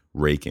was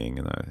raking.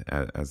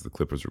 And as the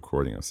clip was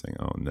recording, I was saying,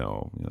 oh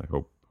no, I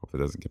hope it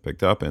doesn't get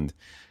picked up. And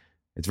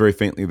it's very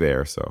faintly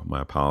there, so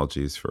my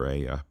apologies for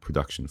a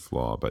production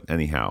flaw. But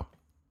anyhow,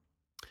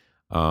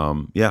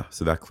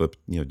 so that clip,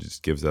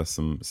 just gives us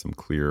some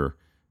clear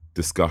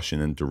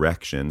discussion and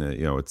direction.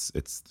 It's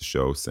the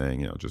show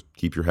saying, just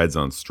keep your heads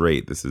on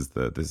straight. This is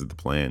the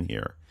plan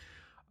here.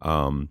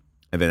 And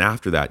then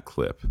after that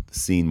clip, the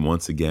scene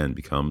once again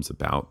becomes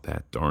about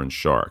that darn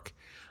shark.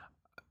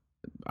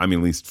 I mean,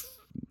 at least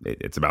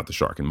it's about the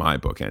shark in my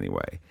book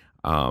anyway.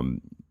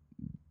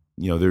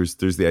 There's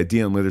the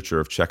idea in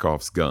literature of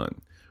Chekhov's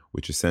gun,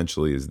 which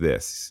essentially is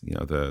this.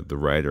 The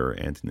writer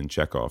Antonin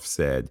Chekhov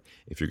said,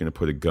 if you're going to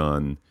put a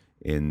gun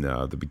in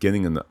the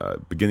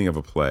beginning of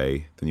a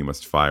play, then you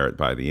must fire it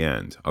by the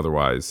end.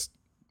 Otherwise,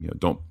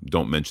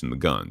 don't mention the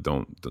gun.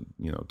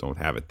 Don't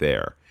have it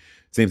there.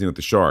 Same thing with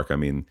the shark. I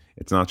mean,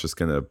 it's not just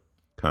going to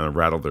kind of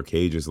rattle their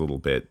cages a little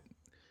bit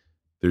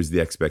there's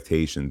the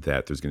expectation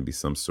that there's going to be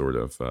some sort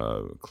of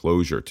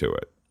closure to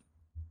it.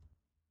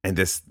 And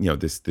this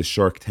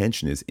shark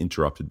tension is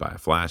interrupted by a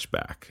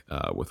flashback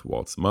with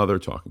Walt's mother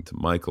talking to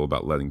Michael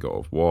about letting go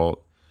of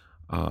Walt.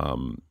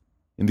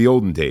 In the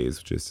olden days,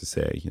 which is to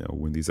say,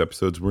 when these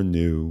episodes were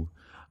new,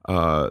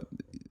 I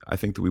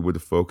think that we would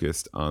have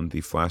focused on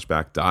the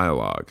flashback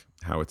dialogue,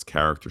 how it's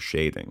character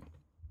shading.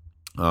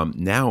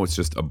 Now it's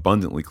just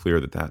abundantly clear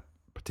that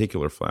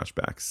particular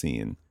flashback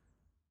scene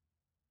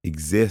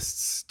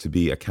exists to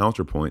be a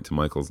counterpoint to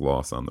Michael's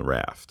loss on the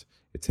raft.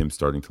 It's him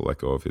starting to let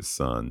go of his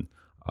son,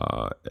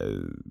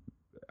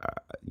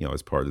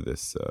 as part of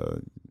this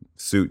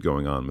suit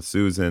going on with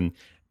Susan.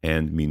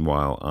 And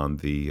meanwhile, on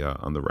the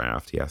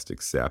raft, he has to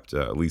accept,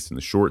 at least in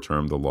the short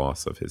term, the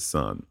loss of his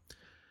son.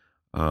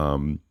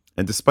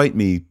 And despite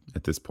me,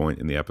 at this point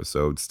in the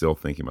episode, still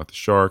thinking about the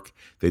shark,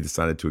 they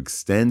decided to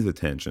extend the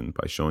tension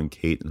by showing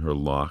Kate in her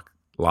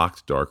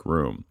locked dark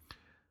room.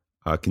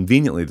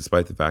 Conveniently,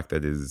 despite the fact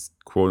that it is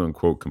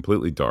quote-unquote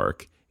completely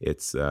dark,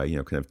 it's,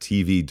 kind of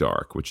TV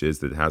dark, which is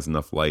that it has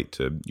enough light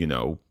to,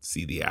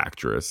 see the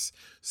actress,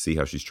 see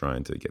how she's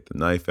trying to get the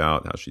knife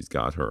out, how she's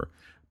got her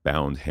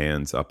bound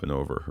hands up and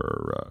over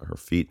her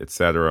feet,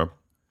 etc.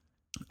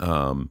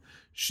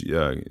 She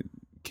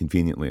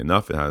conveniently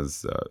enough, it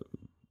has the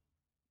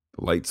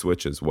light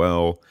switch as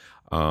well.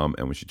 And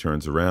when she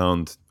turns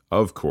around,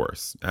 of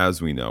course,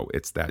 as we know,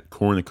 it's that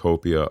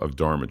cornucopia of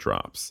Dharma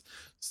drops.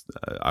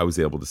 I was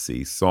able to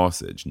see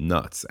sausage,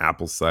 nuts,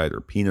 apple cider,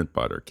 peanut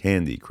butter,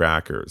 candy,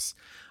 crackers.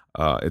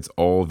 It's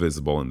all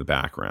visible in the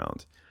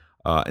background.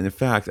 And in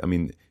fact,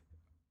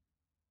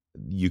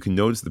 you can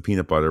notice the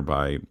peanut butter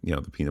by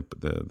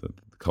the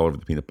color of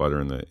the peanut butter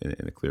in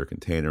a clear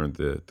container, and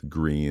the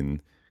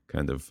green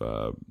kind of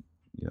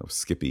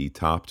skippy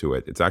top to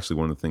it. It's actually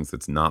one of the things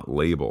that's not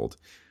labeled,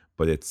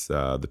 but it's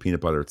the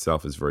peanut butter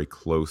itself is very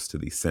close to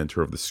the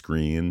center of the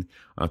screen.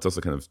 It's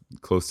also kind of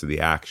close to the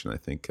action. I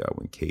think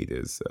when Kate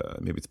is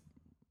maybe it's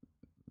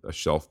a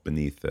shelf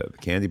beneath the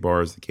candy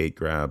bars that Kate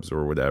grabs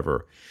or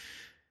whatever.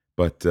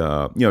 But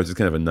it's just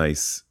kind of a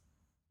nice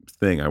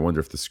thing. I wonder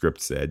if the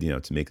script said,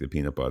 to make the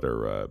peanut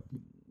butter,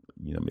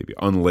 maybe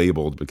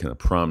unlabeled, but kind of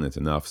prominent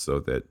enough so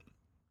that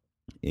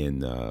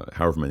in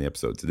however many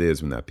episodes it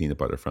is, when that peanut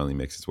butter finally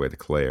makes its way to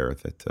Claire,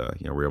 that,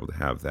 we're able to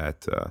have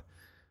that,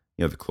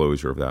 the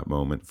closure of that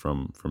moment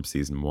from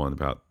season 1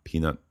 about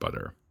peanut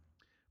butter.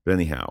 But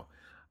anyhow,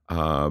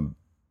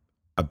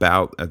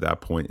 about at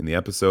that point in the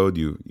episode,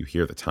 you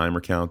hear the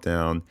timer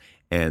countdown,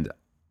 and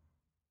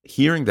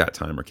hearing that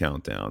timer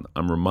countdown,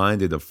 I'm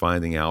reminded of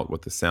finding out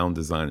what the sound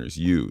designers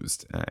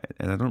used.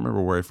 And I don't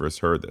remember where I first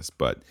heard this,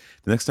 but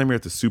the next time you're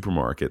at the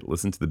supermarket,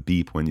 listen to the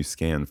beep when you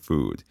scan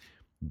food.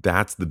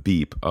 That's the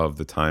beep of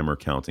the timer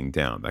counting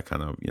down, that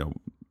kind of,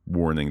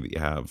 warning that you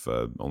have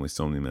only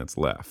so many minutes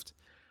left.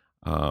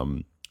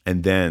 And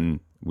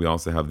then we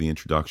also have the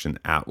introduction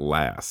at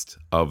last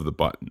of the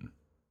button.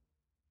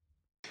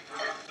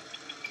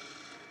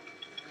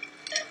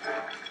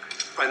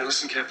 Right, now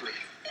listen carefully.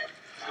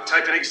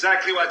 Type in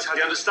exactly what I tell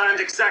you. Understand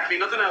exactly,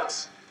 nothing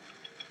else.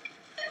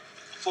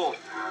 4,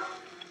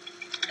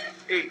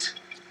 8,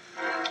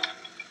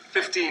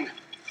 15. Did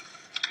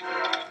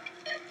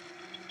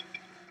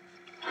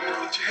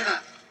you hear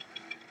that?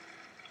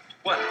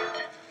 What?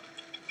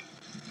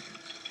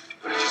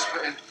 What did you just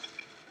put in?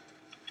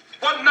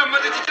 What number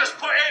did you just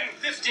put in?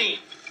 15.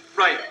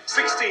 Right,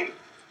 16.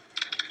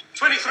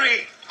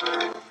 23.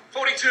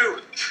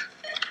 42.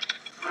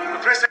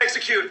 Now press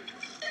execute.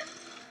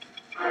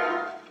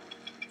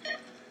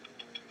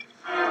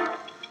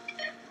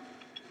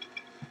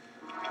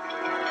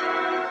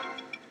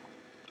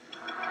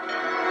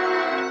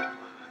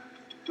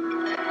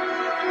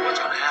 What's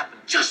gonna happen?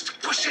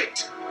 Just push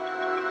it.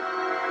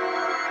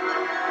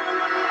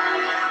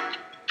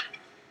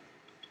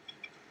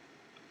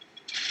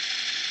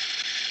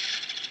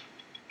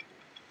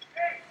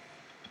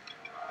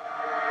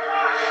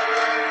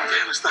 What the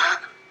hell is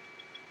that?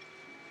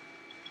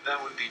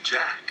 That would be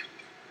Jack.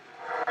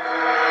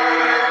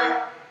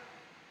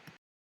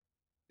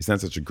 It's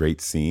not such a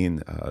great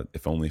scene,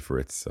 if only for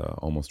its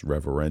almost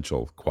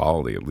reverential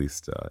quality, at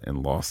least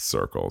in Lost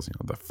circles.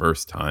 The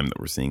first time that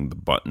we're seeing the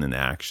button in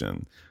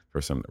action,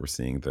 first time that we're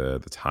seeing the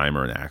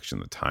timer in action,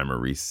 the timer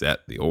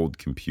reset, the old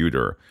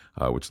computer,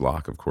 which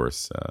Locke, of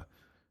course,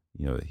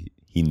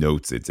 he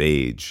notes its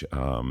age,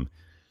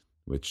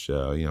 which,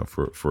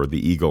 for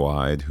the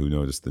eagle-eyed who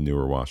noticed the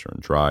newer washer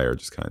and dryer,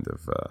 just kind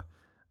of,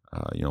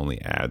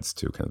 only adds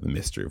to kind of the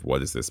mystery of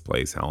what is this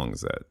place, how long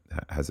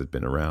has it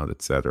been around,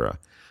 etc.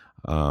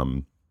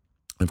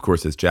 Of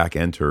course, as Jack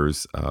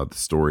enters, the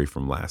story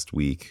from last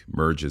week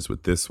merges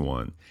with this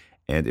one,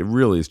 and it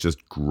really is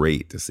just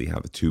great to see how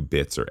the two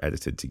bits are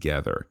edited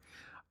together.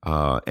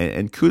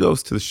 And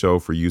kudos to the show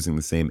for using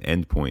the same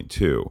endpoint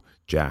too.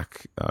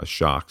 Jack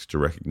shocked to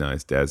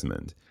recognize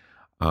Desmond.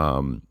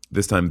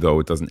 This time, though,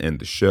 it doesn't end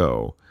the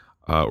show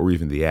or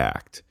even the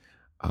act.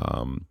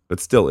 But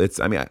still,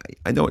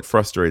 I know it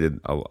frustrated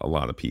a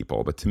lot of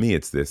people, but to me,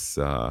 it's this,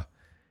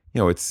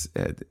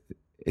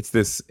 it's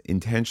this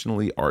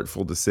intentionally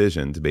artful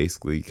decision to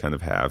basically kind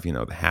of have,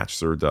 the hatch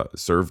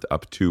served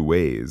up two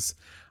ways,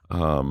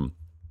 and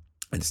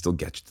still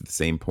get you to the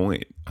same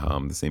point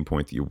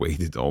that you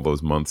waited all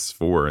those months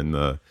for in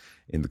the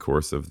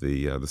course of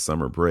the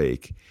summer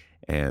break.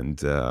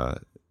 And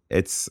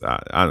it's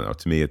I don't know,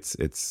 to me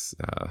it's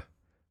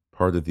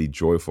part of the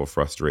joyful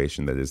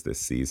frustration that is this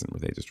season, where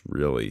they just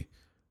really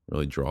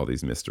draw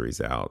these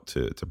mysteries out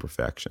to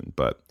perfection.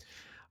 But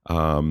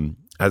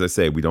as I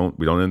say, we don't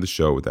end the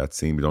show with that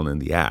scene. We don't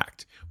end the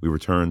act. We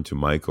return to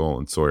Michael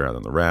and Sawyer out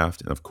on the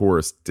raft, and of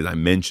course, did I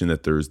mention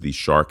that there's the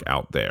shark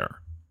out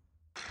there?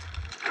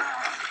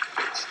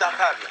 Stop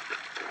having it.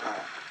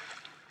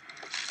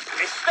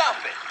 Hey, stop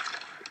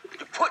it!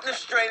 You're putting a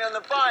strain on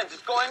the vines.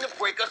 It's going to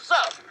break us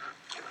up.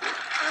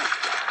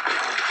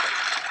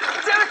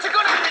 Damn it, you're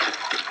gonna...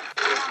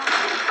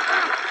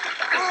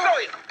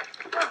 Destroy it!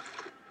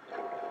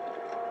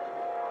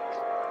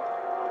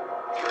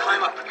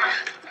 Climb up.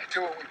 I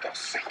do it, we both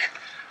sink.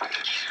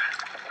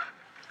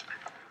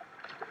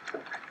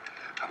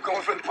 I'm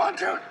going for the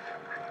pontoon.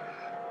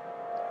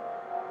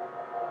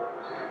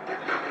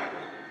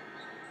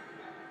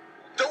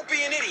 Don't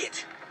be an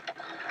idiot.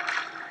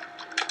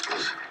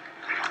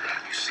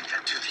 You see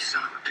that toothy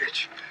son of a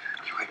bitch?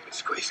 You ain't been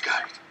squeezed.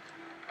 Got it.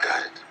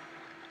 Got it.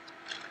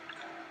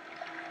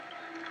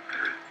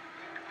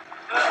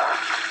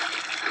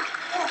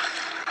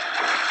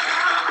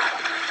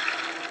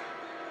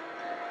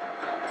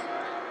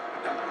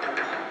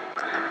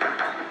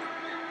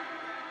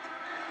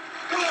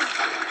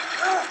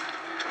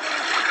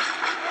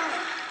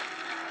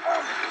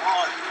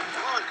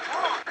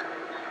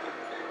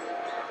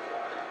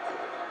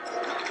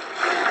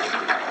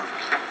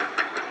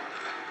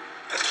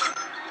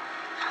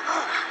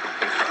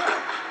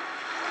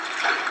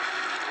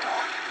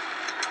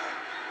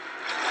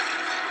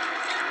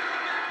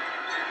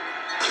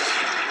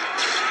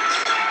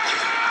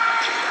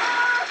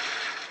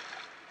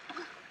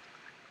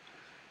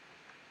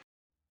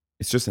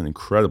 It's just an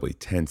incredibly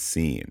tense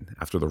scene.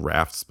 After the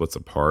raft splits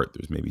apart,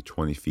 there's maybe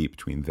 20 feet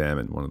between them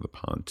and one of the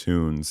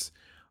pontoons.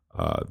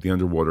 The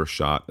underwater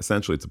shot,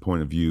 essentially it's a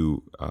point of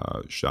view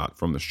shot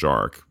from the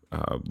shark,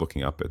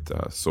 looking up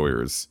at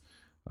Sawyer's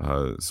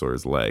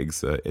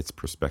legs. It's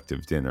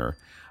perspective dinner,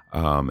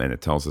 and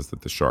it tells us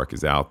that the shark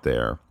is out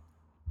there.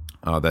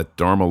 That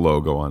Dharma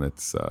logo on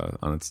its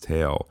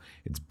tail,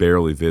 it's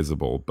barely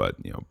visible, but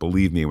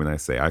believe me when I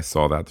say I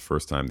saw that the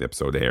first time the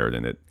episode aired,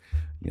 and it,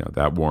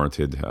 that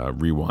warranted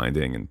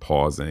rewinding and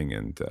pausing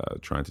and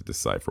trying to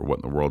decipher what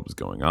in the world was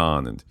going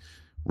on, and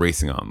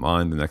racing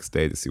online the next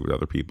day to see what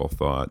other people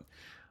thought.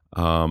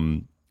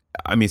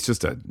 It's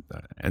just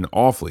an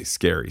awfully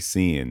scary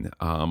scene.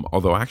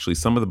 Although actually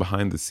some of the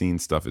behind the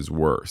scenes stuff is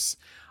worse.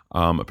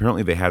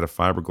 Apparently they had a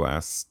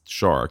fiberglass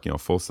shark,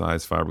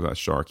 full-size fiberglass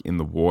shark in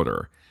the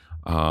water.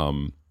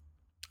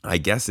 I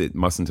guess it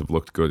mustn't have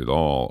looked good at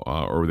all,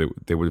 or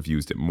they would have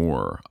used it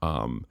more.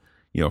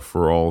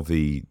 For all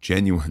the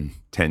genuine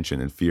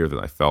tension and fear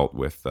that I felt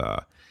with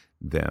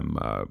them,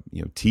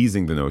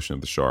 teasing the notion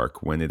of the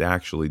shark, when it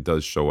actually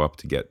does show up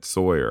to get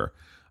Sawyer,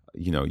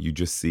 you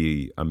just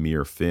see a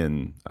mere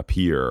fin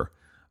appear.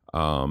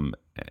 And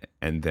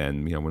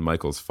then, when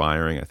Michael's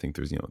firing, I think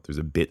there's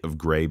a bit of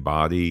gray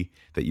body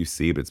that you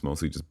see, but it's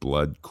mostly just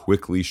blood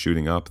quickly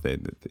shooting up. They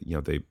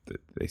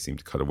seem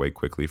to cut away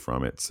quickly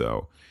from it.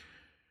 So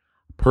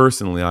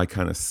personally, I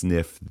kind of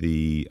sniff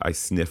the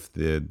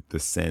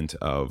scent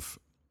of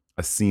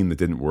a scene that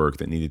didn't work,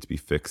 that needed to be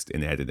fixed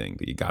in editing.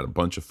 That you got a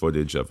bunch of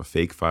footage of a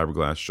fake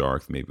fiberglass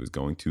shark that maybe was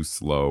going too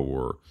slow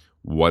or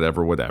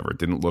whatever. It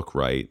didn't look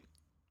right.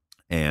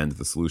 And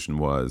the solution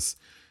was,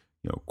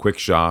 quick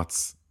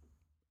shots,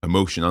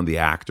 emotion on the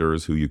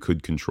actors who you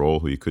could control,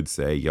 who you could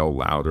say, yell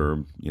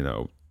louder,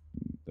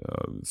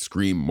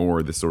 scream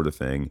more, this sort of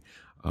thing.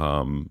 Put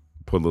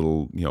a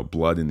little,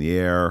 blood in the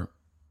air,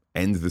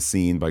 end the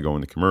scene by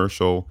going to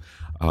commercial,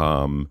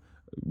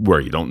 where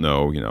you don't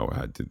know,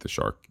 did the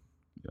shark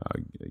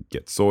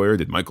get Sawyer?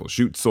 Did Michael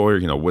shoot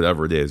Sawyer?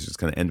 Whatever it is, just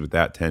kind of end with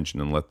that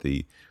tension and let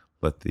the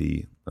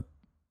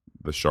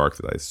shark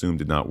that I assume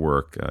did not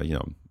work,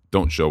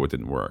 don't show what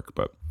didn't work.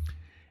 But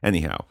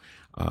anyhow,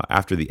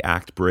 after the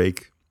act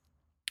break,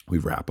 we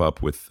wrap up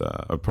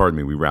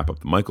the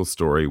Michael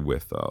story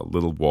with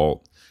little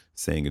Walt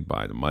saying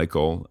goodbye to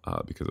Michael,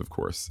 because of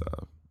course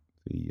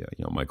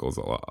Michael's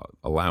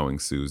allowing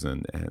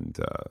Susan and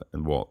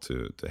Walt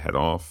to head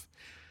off.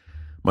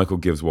 Michael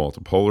gives Walt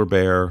a polar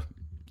bear,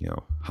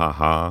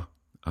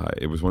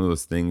 it was one of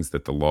those things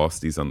that the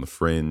Losties on the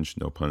Fringe,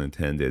 no pun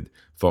intended,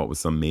 thought was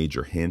some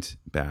major hint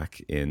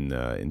back in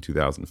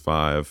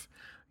 2005.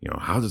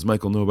 How does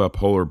Michael know about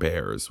polar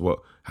bears?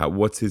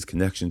 What's his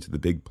connection to the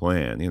big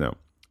plan?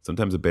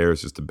 Sometimes a bear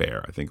is just a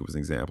bear. I think it was an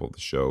example of the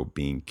show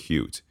being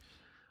cute.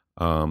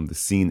 The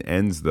scene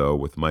ends, though,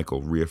 with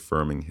Michael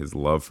reaffirming his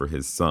love for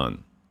his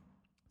son,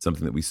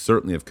 something that we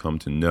certainly have come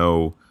to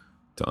know,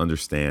 to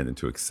understand, and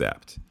to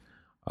accept.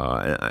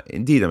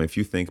 Indeed, if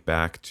you think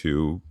back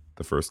to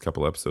the first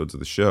couple episodes of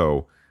the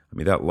show,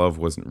 that love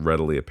wasn't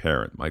readily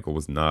apparent. Michael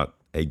was not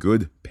a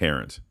good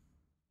parent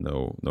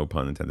No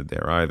pun intended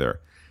there either.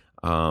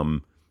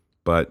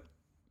 But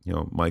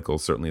Michael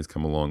certainly has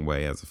come a long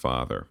way as a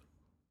father.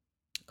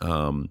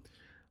 On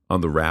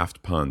the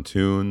raft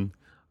pontoon,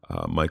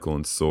 Michael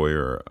and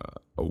Sawyer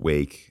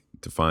awake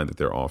to find that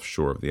they're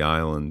offshore of the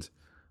island.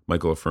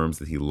 Michael affirms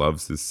that he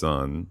loves his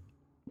son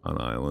on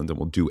island and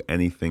will do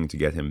anything to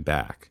get him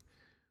back.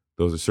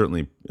 Those are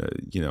certainly,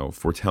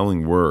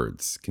 foretelling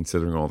words,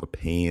 considering all the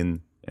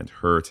pain and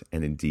hurt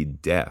and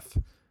indeed death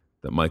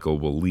that Michael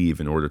will leave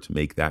in order to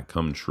make that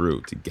come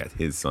true, to get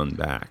his son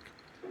back.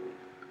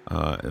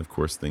 And of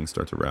course, things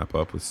start to wrap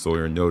up with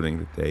Sawyer noting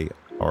that they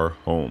are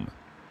home.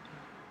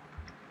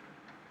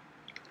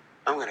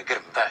 I'm gonna get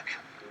him back.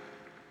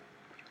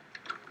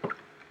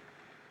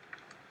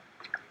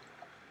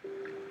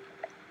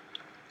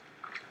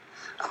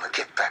 I'm gonna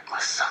get back my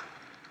son.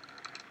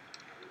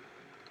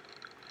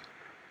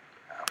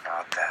 How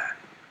about that?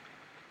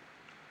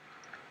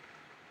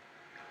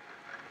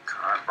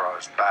 Khan brought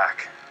us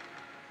back.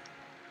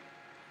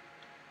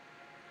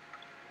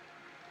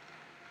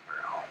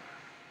 We're home.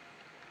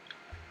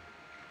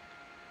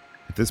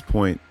 At this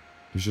point,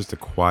 there's just a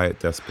quiet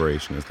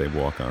desperation as they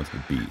walk onto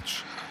the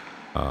beach.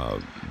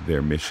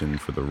 Their mission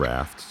for the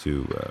raft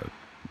to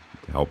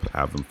help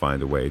have them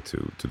find a way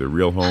to their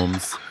real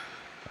homes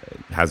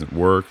hasn't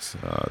worked.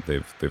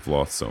 They've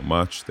lost so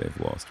much. They've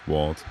lost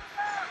Walt.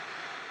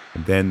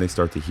 And then they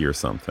start to hear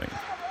something.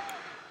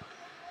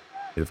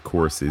 It, of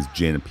course, is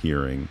Jin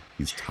appearing.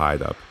 He's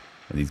tied up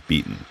and he's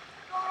beaten.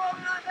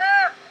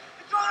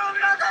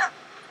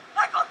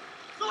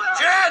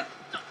 Jen!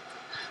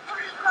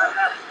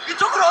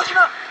 이쪽으로 오지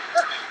마!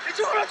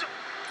 이쪽으로 오지 마!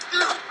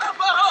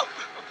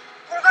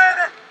 돌아가야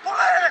돼!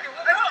 돌아가야 돼!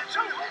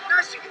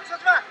 내가 신경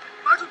쓰지 마!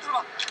 말 좀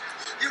들어봐!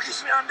 이렇게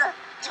있으면 안 돼!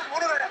 지금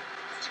오러 가야 돼!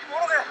 지금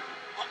오러 가야 돼!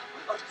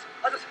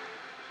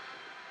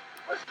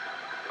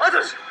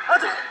 아저씨!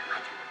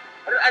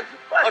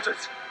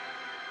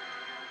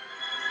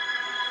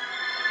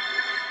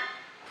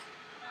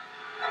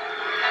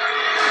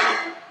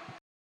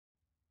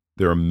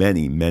 There are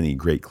many, many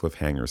great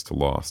cliffhangers to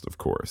Lost, of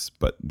course,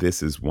 but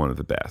this is one of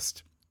the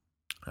best.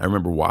 I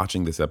remember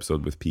watching this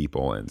episode with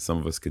people, and some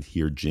of us could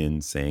hear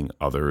Jin saying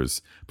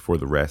others before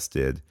the rest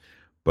did.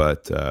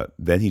 But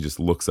then he just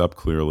looks up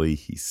clearly,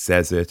 he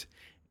says it,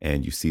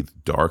 and you see the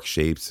dark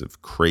shapes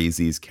of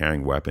crazies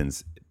carrying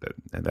weapons,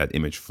 and that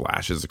image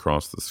flashes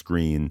across the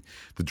screen.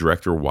 The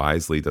director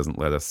wisely doesn't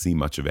let us see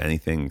much of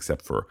anything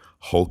except for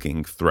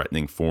hulking,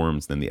 threatening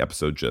forms. Then the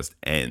episode just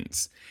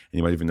ends. And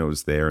you might even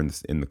notice there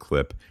in the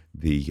clip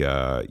the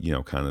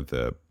kind of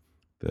the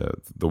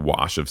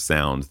wash of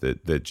sound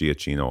that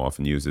Giacchino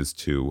often uses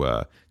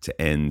to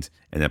end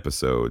an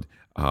episode.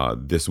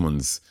 This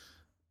one's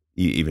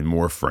even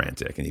more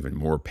frantic and even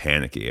more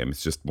panicky. I mean,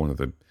 it's just one of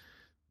the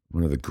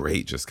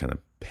great, just kind of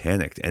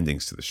panicked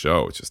endings to the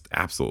show. It's just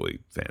absolutely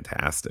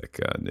fantastic.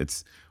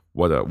 It's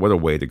what a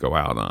way to go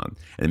out on,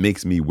 and it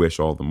makes me wish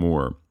all the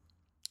more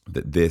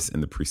that this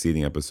and the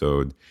preceding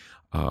episode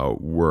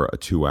were a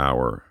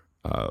 2-hour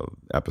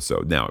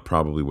episode. Now, it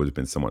probably would have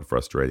been somewhat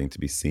frustrating to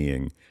be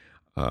seeing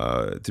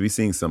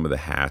some of the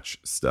Hatch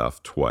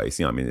stuff twice.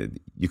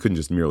 You couldn't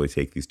just merely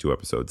take these 2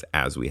 episodes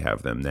as we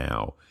have them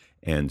now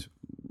and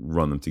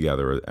run them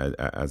together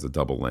as a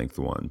double length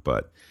one.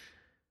 But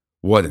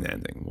what an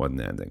ending! What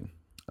an ending!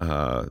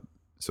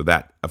 So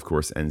that, of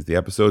course, ends the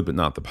episode, but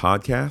not the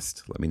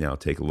podcast. Let me now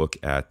take a look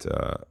at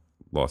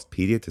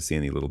Lostpedia to see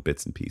any little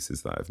bits and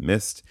pieces that I've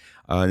missed.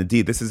 And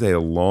indeed, this is a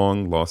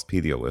long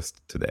Lostpedia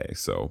list today,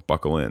 so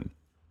buckle in.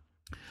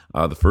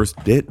 The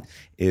first bit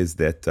is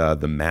that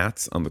the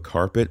mats on the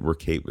carpet where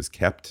Kate was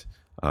kept,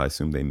 I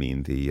assume they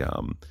mean the,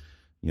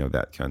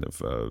 that kind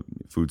of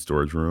food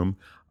storage room,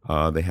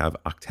 they have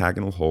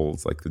octagonal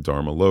holes like the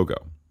Dharma logo.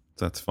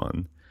 So that's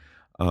fun.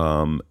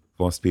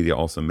 Lostpedia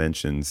also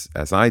mentions,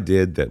 as I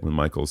did, that when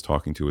Michael's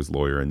talking to his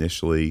lawyer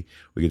initially,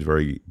 we get a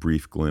very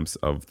brief glimpse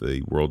of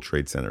the World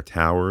Trade Center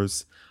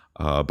towers.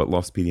 But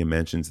Lostpedia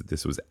mentions that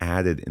this was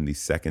added in the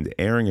second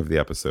airing of the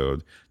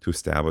episode to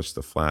establish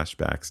the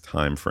flashback's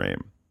time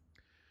frame.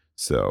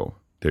 So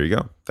there you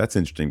go. That's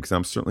interesting because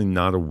I'm certainly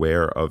not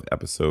aware of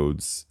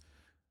episodes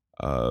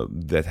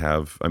that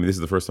have. I mean, this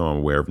is the first time I'm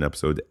aware of an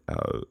episode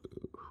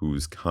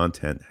whose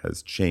content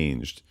has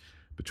changed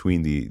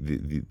between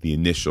the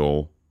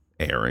initial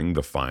airing,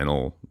 the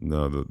final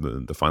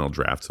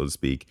draft, so to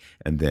speak,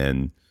 and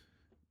then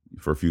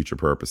for future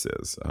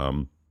purposes.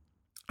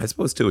 I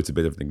suppose too, it's a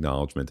bit of an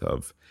acknowledgement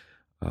of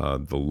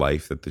the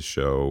life that the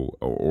show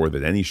or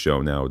that any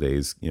show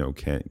nowadays,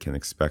 can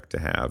expect to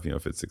have.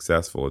 If it's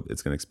successful,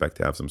 it's going to expect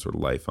to have some sort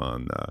of life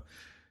on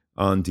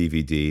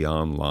DVD,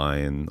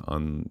 online,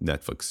 on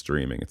Netflix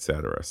streaming,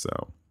 etc.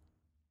 So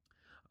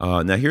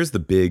now here's the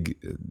big,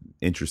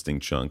 interesting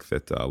chunk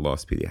that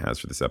Lostpedia has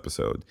for this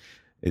episode.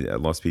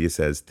 Lostpedia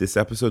says, this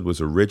episode was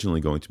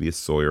originally going to be a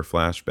Sawyer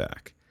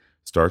flashback.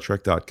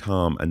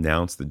 StarTrek.com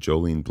announced that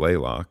Jolene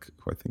Blalock,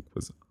 who I think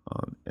was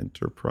on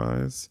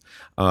Enterprise,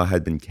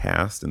 had been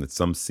cast and that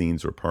some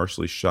scenes were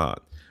partially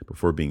shot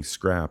before being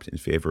scrapped in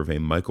favor of a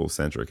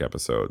Michael-centric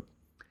episode.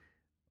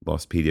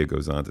 Lostpedia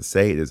goes on to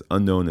say it is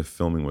unknown if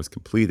filming was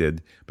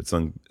completed, but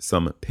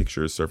some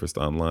pictures surfaced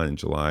online in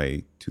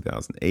July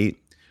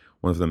 2008.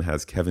 One of them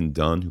has Kevin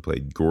Dunn, who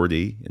played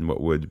Gordy in what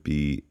would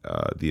be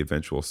the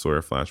eventual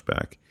Sawyer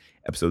flashback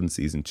episode in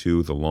season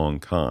 2, The Long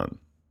Con.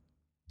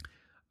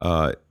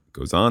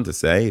 Goes on to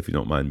say, if you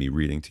don't mind me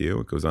reading to you,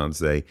 it goes on to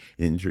say,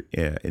 in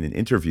an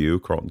interview,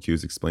 Carlton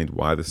Cuse explained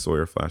why the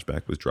Sawyer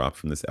flashback was dropped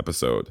from this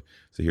episode.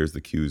 So here's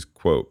the Cuse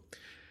quote.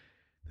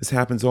 "This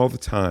happens all the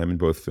time in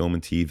both film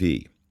and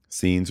TV.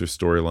 Scenes or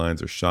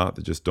storylines are shot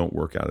that just don't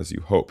work out as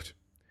you hoped.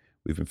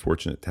 We've been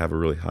fortunate to have a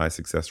really high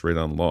success rate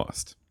on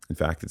Lost. In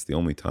fact, it's the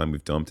only time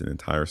we've dumped an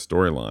entire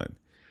storyline.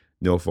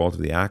 No fault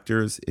of the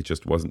actors, it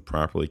just wasn't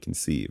properly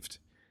conceived."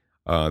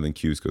 Then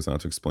Cuse goes on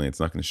to explain it's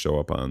not going to show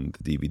up on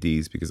the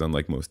DVDs because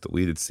unlike most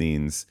deleted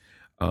scenes,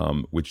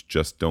 which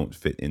just don't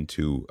fit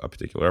into a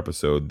particular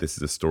episode, this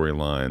is a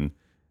storyline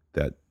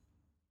that,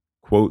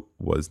 quote,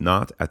 was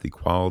not at the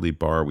quality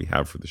bar we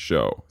have for the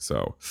show.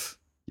 So,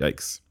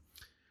 yikes.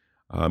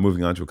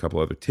 Moving on to a couple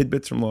other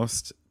tidbits from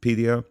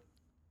Lostpedia.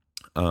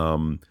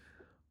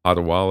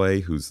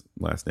 Adewale, whose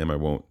last name I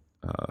won't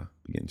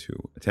begin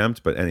to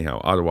attempt, but anyhow,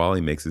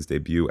 Adewale makes his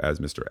debut as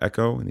Mr.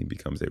 Echo, and he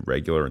becomes a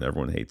regular, and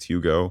everyone hates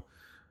Hugo.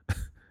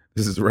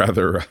 This is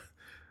rather,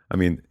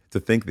 to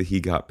think that he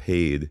got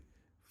paid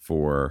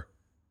for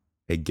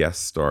a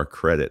guest star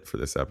credit for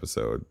this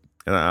episode,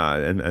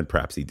 and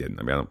perhaps he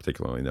didn't. I don't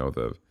particularly know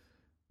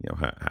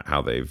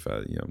how they've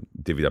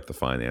divvied up the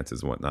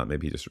finances and whatnot.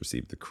 Maybe he just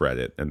received the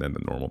credit and then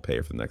the normal pay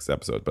for the next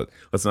episode. But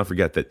let's not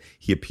forget that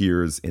he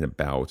appears in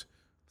about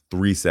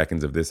 3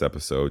 seconds of this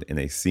episode in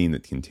a scene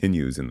that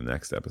continues in the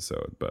next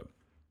episode. But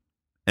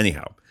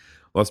anyhow,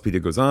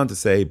 Lostpedia goes on to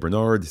say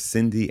Bernard,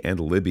 Cindy, and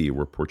Libby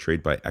were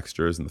portrayed by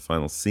extras in the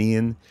final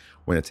scene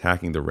when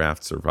attacking the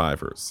raft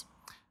survivors.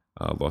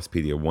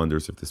 Lostpedia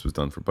wonders if this was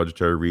done for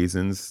budgetary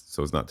reasons,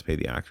 so as not to pay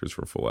the actors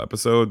for a full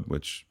episode,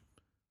 which,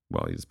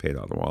 well, he just paid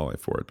Adewale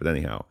for it. But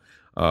anyhow,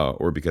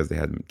 or because they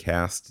hadn't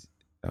cast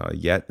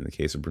yet in the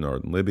case of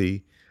Bernard and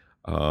Libby.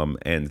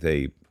 And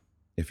they,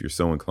 if you're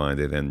so inclined,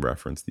 they then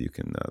reference that you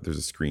can, there's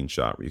a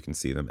screenshot where you can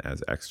see them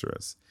as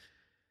extras.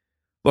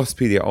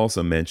 Lostpedia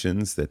also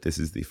mentions that this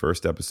is the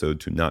first episode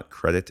to not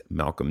credit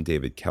Malcolm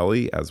David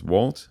Kelly as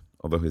Walt,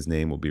 although his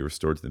name will be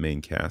restored to the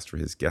main cast for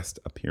his guest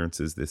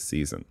appearances this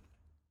season.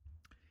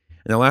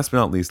 And now, last but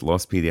not least,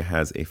 Lostpedia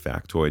has a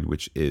factoid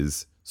which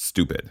is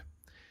stupid.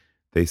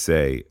 They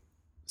say,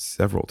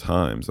 several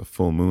times a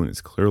full moon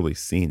is clearly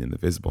seen in the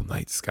visible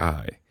night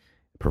sky.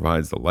 It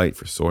provides the light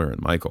for Sawyer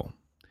and Michael.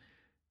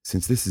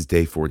 Since this is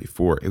day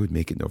 44, it would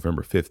make it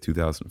November 5th,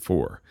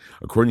 2004.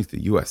 According to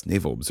the U.S.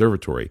 Naval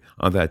Observatory,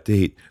 on that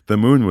date, the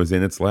moon was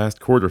in its last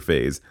quarter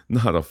phase,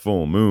 not a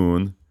full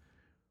moon.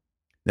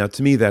 Now,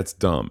 to me, that's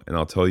dumb, and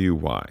I'll tell you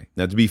why.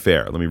 Now, to be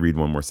fair, let me read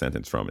one more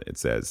sentence from it. It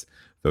says,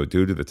 though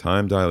due to the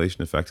time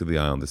dilation effect of the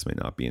island, this may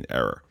not be an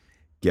error.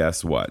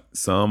 Guess what?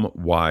 Some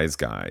wise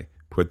guy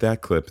put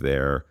that clip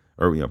there,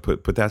 or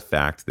put that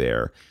fact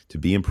there to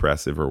be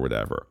impressive or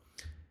whatever.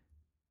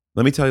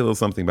 Let me tell you a little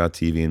something about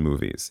TV and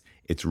movies.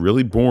 It's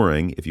really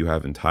boring if you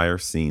have entire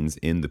scenes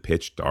in the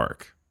pitch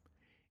dark.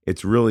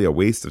 It's really a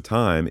waste of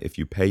time if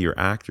you pay your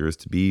actors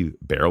to be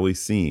barely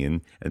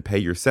seen and pay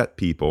your set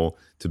people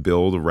to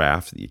build a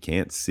raft that you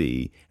can't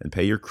see and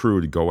pay your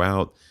crew to go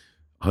out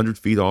 100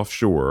 feet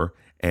offshore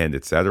and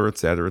et cetera, et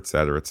cetera, et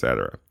cetera, et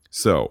cetera.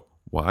 So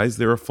why is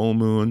there a full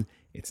moon?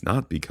 It's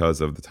not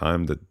because of the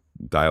time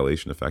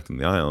dilation effect on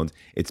the island.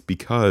 It's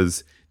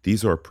because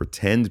these are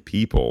pretend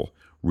people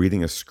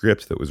reading a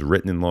script that was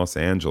written in Los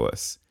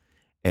Angeles,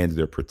 and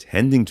they're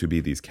pretending to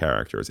be these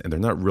characters, and they're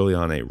not really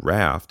on a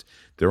raft.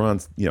 They're on,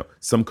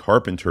 some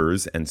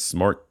carpenters and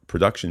smart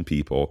production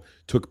people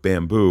took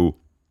bamboo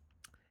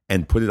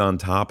and put it on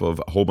top of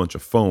a whole bunch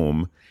of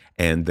foam,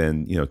 and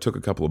then, took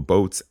a couple of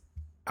boats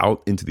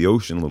out into the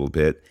ocean a little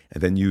bit,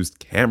 and then used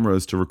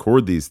cameras to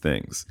record these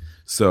things.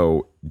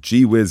 So,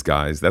 gee whiz,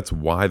 guys, that's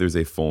why there's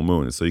a full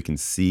moon, so you can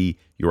see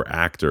your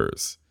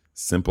actors.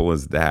 Simple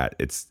as that.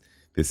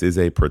 This is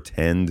a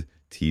pretend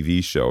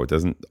TV show. It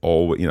doesn't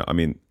always,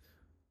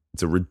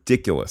 it's a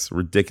ridiculous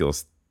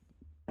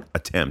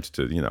attempt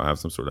to, have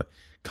some sort of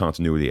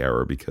continuity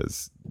error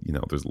because,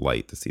 there's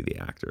light to see the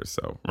actors.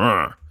 So,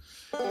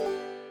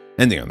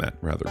 ending on that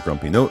rather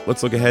grumpy note,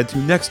 let's look ahead to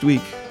next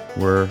week,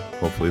 where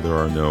hopefully there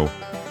are no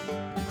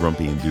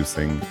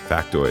grumpy-inducing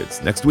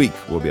factoids. Next week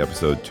will be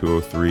episode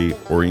 203,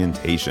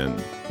 Orientation,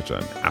 which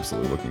I'm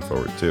absolutely looking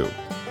forward to.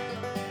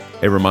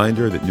 A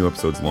reminder that new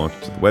episodes launch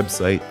to the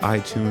website,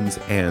 iTunes,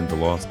 and the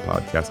Lost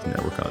Podcasting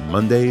Network on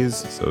Mondays.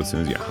 So as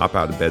soon as you hop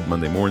out of bed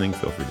Monday morning,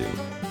 feel free to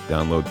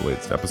download the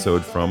latest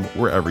episode from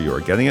wherever you are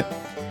getting it.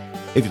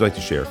 If you'd like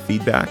to share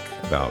feedback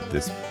about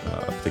this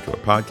particular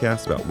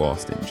podcast, about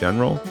Lost in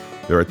general,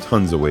 there are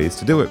tons of ways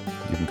to do it.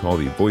 You can call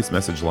the voice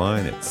message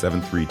line at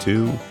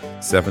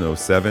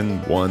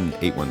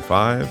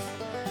 732-707-1815.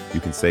 You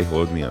can say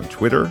hello to me on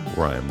Twitter,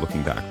 where I am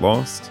Looking Back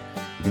Lost.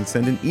 You can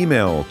send an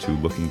email to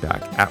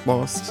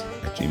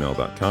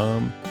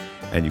lookingbackatlost@gmail.com.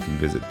 And you can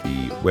visit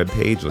the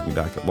webpage,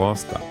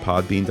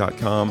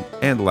 lookingbackatlost.podbean.com.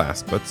 And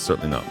last but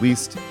certainly not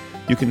least,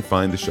 you can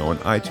find the show on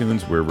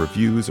iTunes, where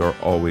reviews are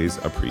always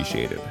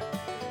appreciated.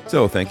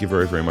 So thank you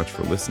very, very much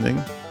for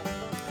listening.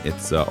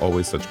 It's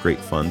always such great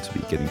fun to be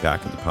getting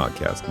back into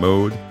podcast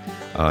mode.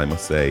 I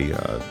must say,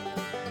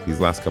 these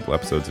last couple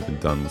episodes have been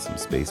done with some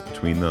space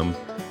between them,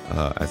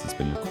 as it's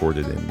been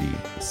recorded in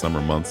the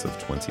summer months of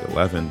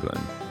 2011, but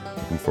I'm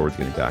looking forward to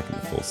getting back in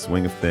the full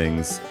swing of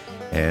things.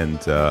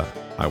 And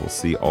I will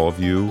see all of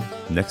you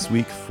next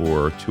week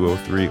for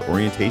 203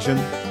 Orientation.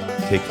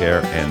 Take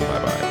care, and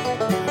bye-bye.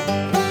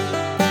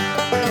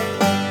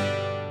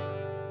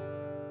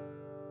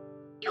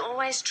 You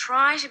always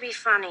try to be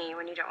funny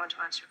when you don't want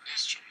to answer a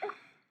question.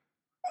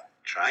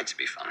 Tried to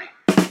be funny.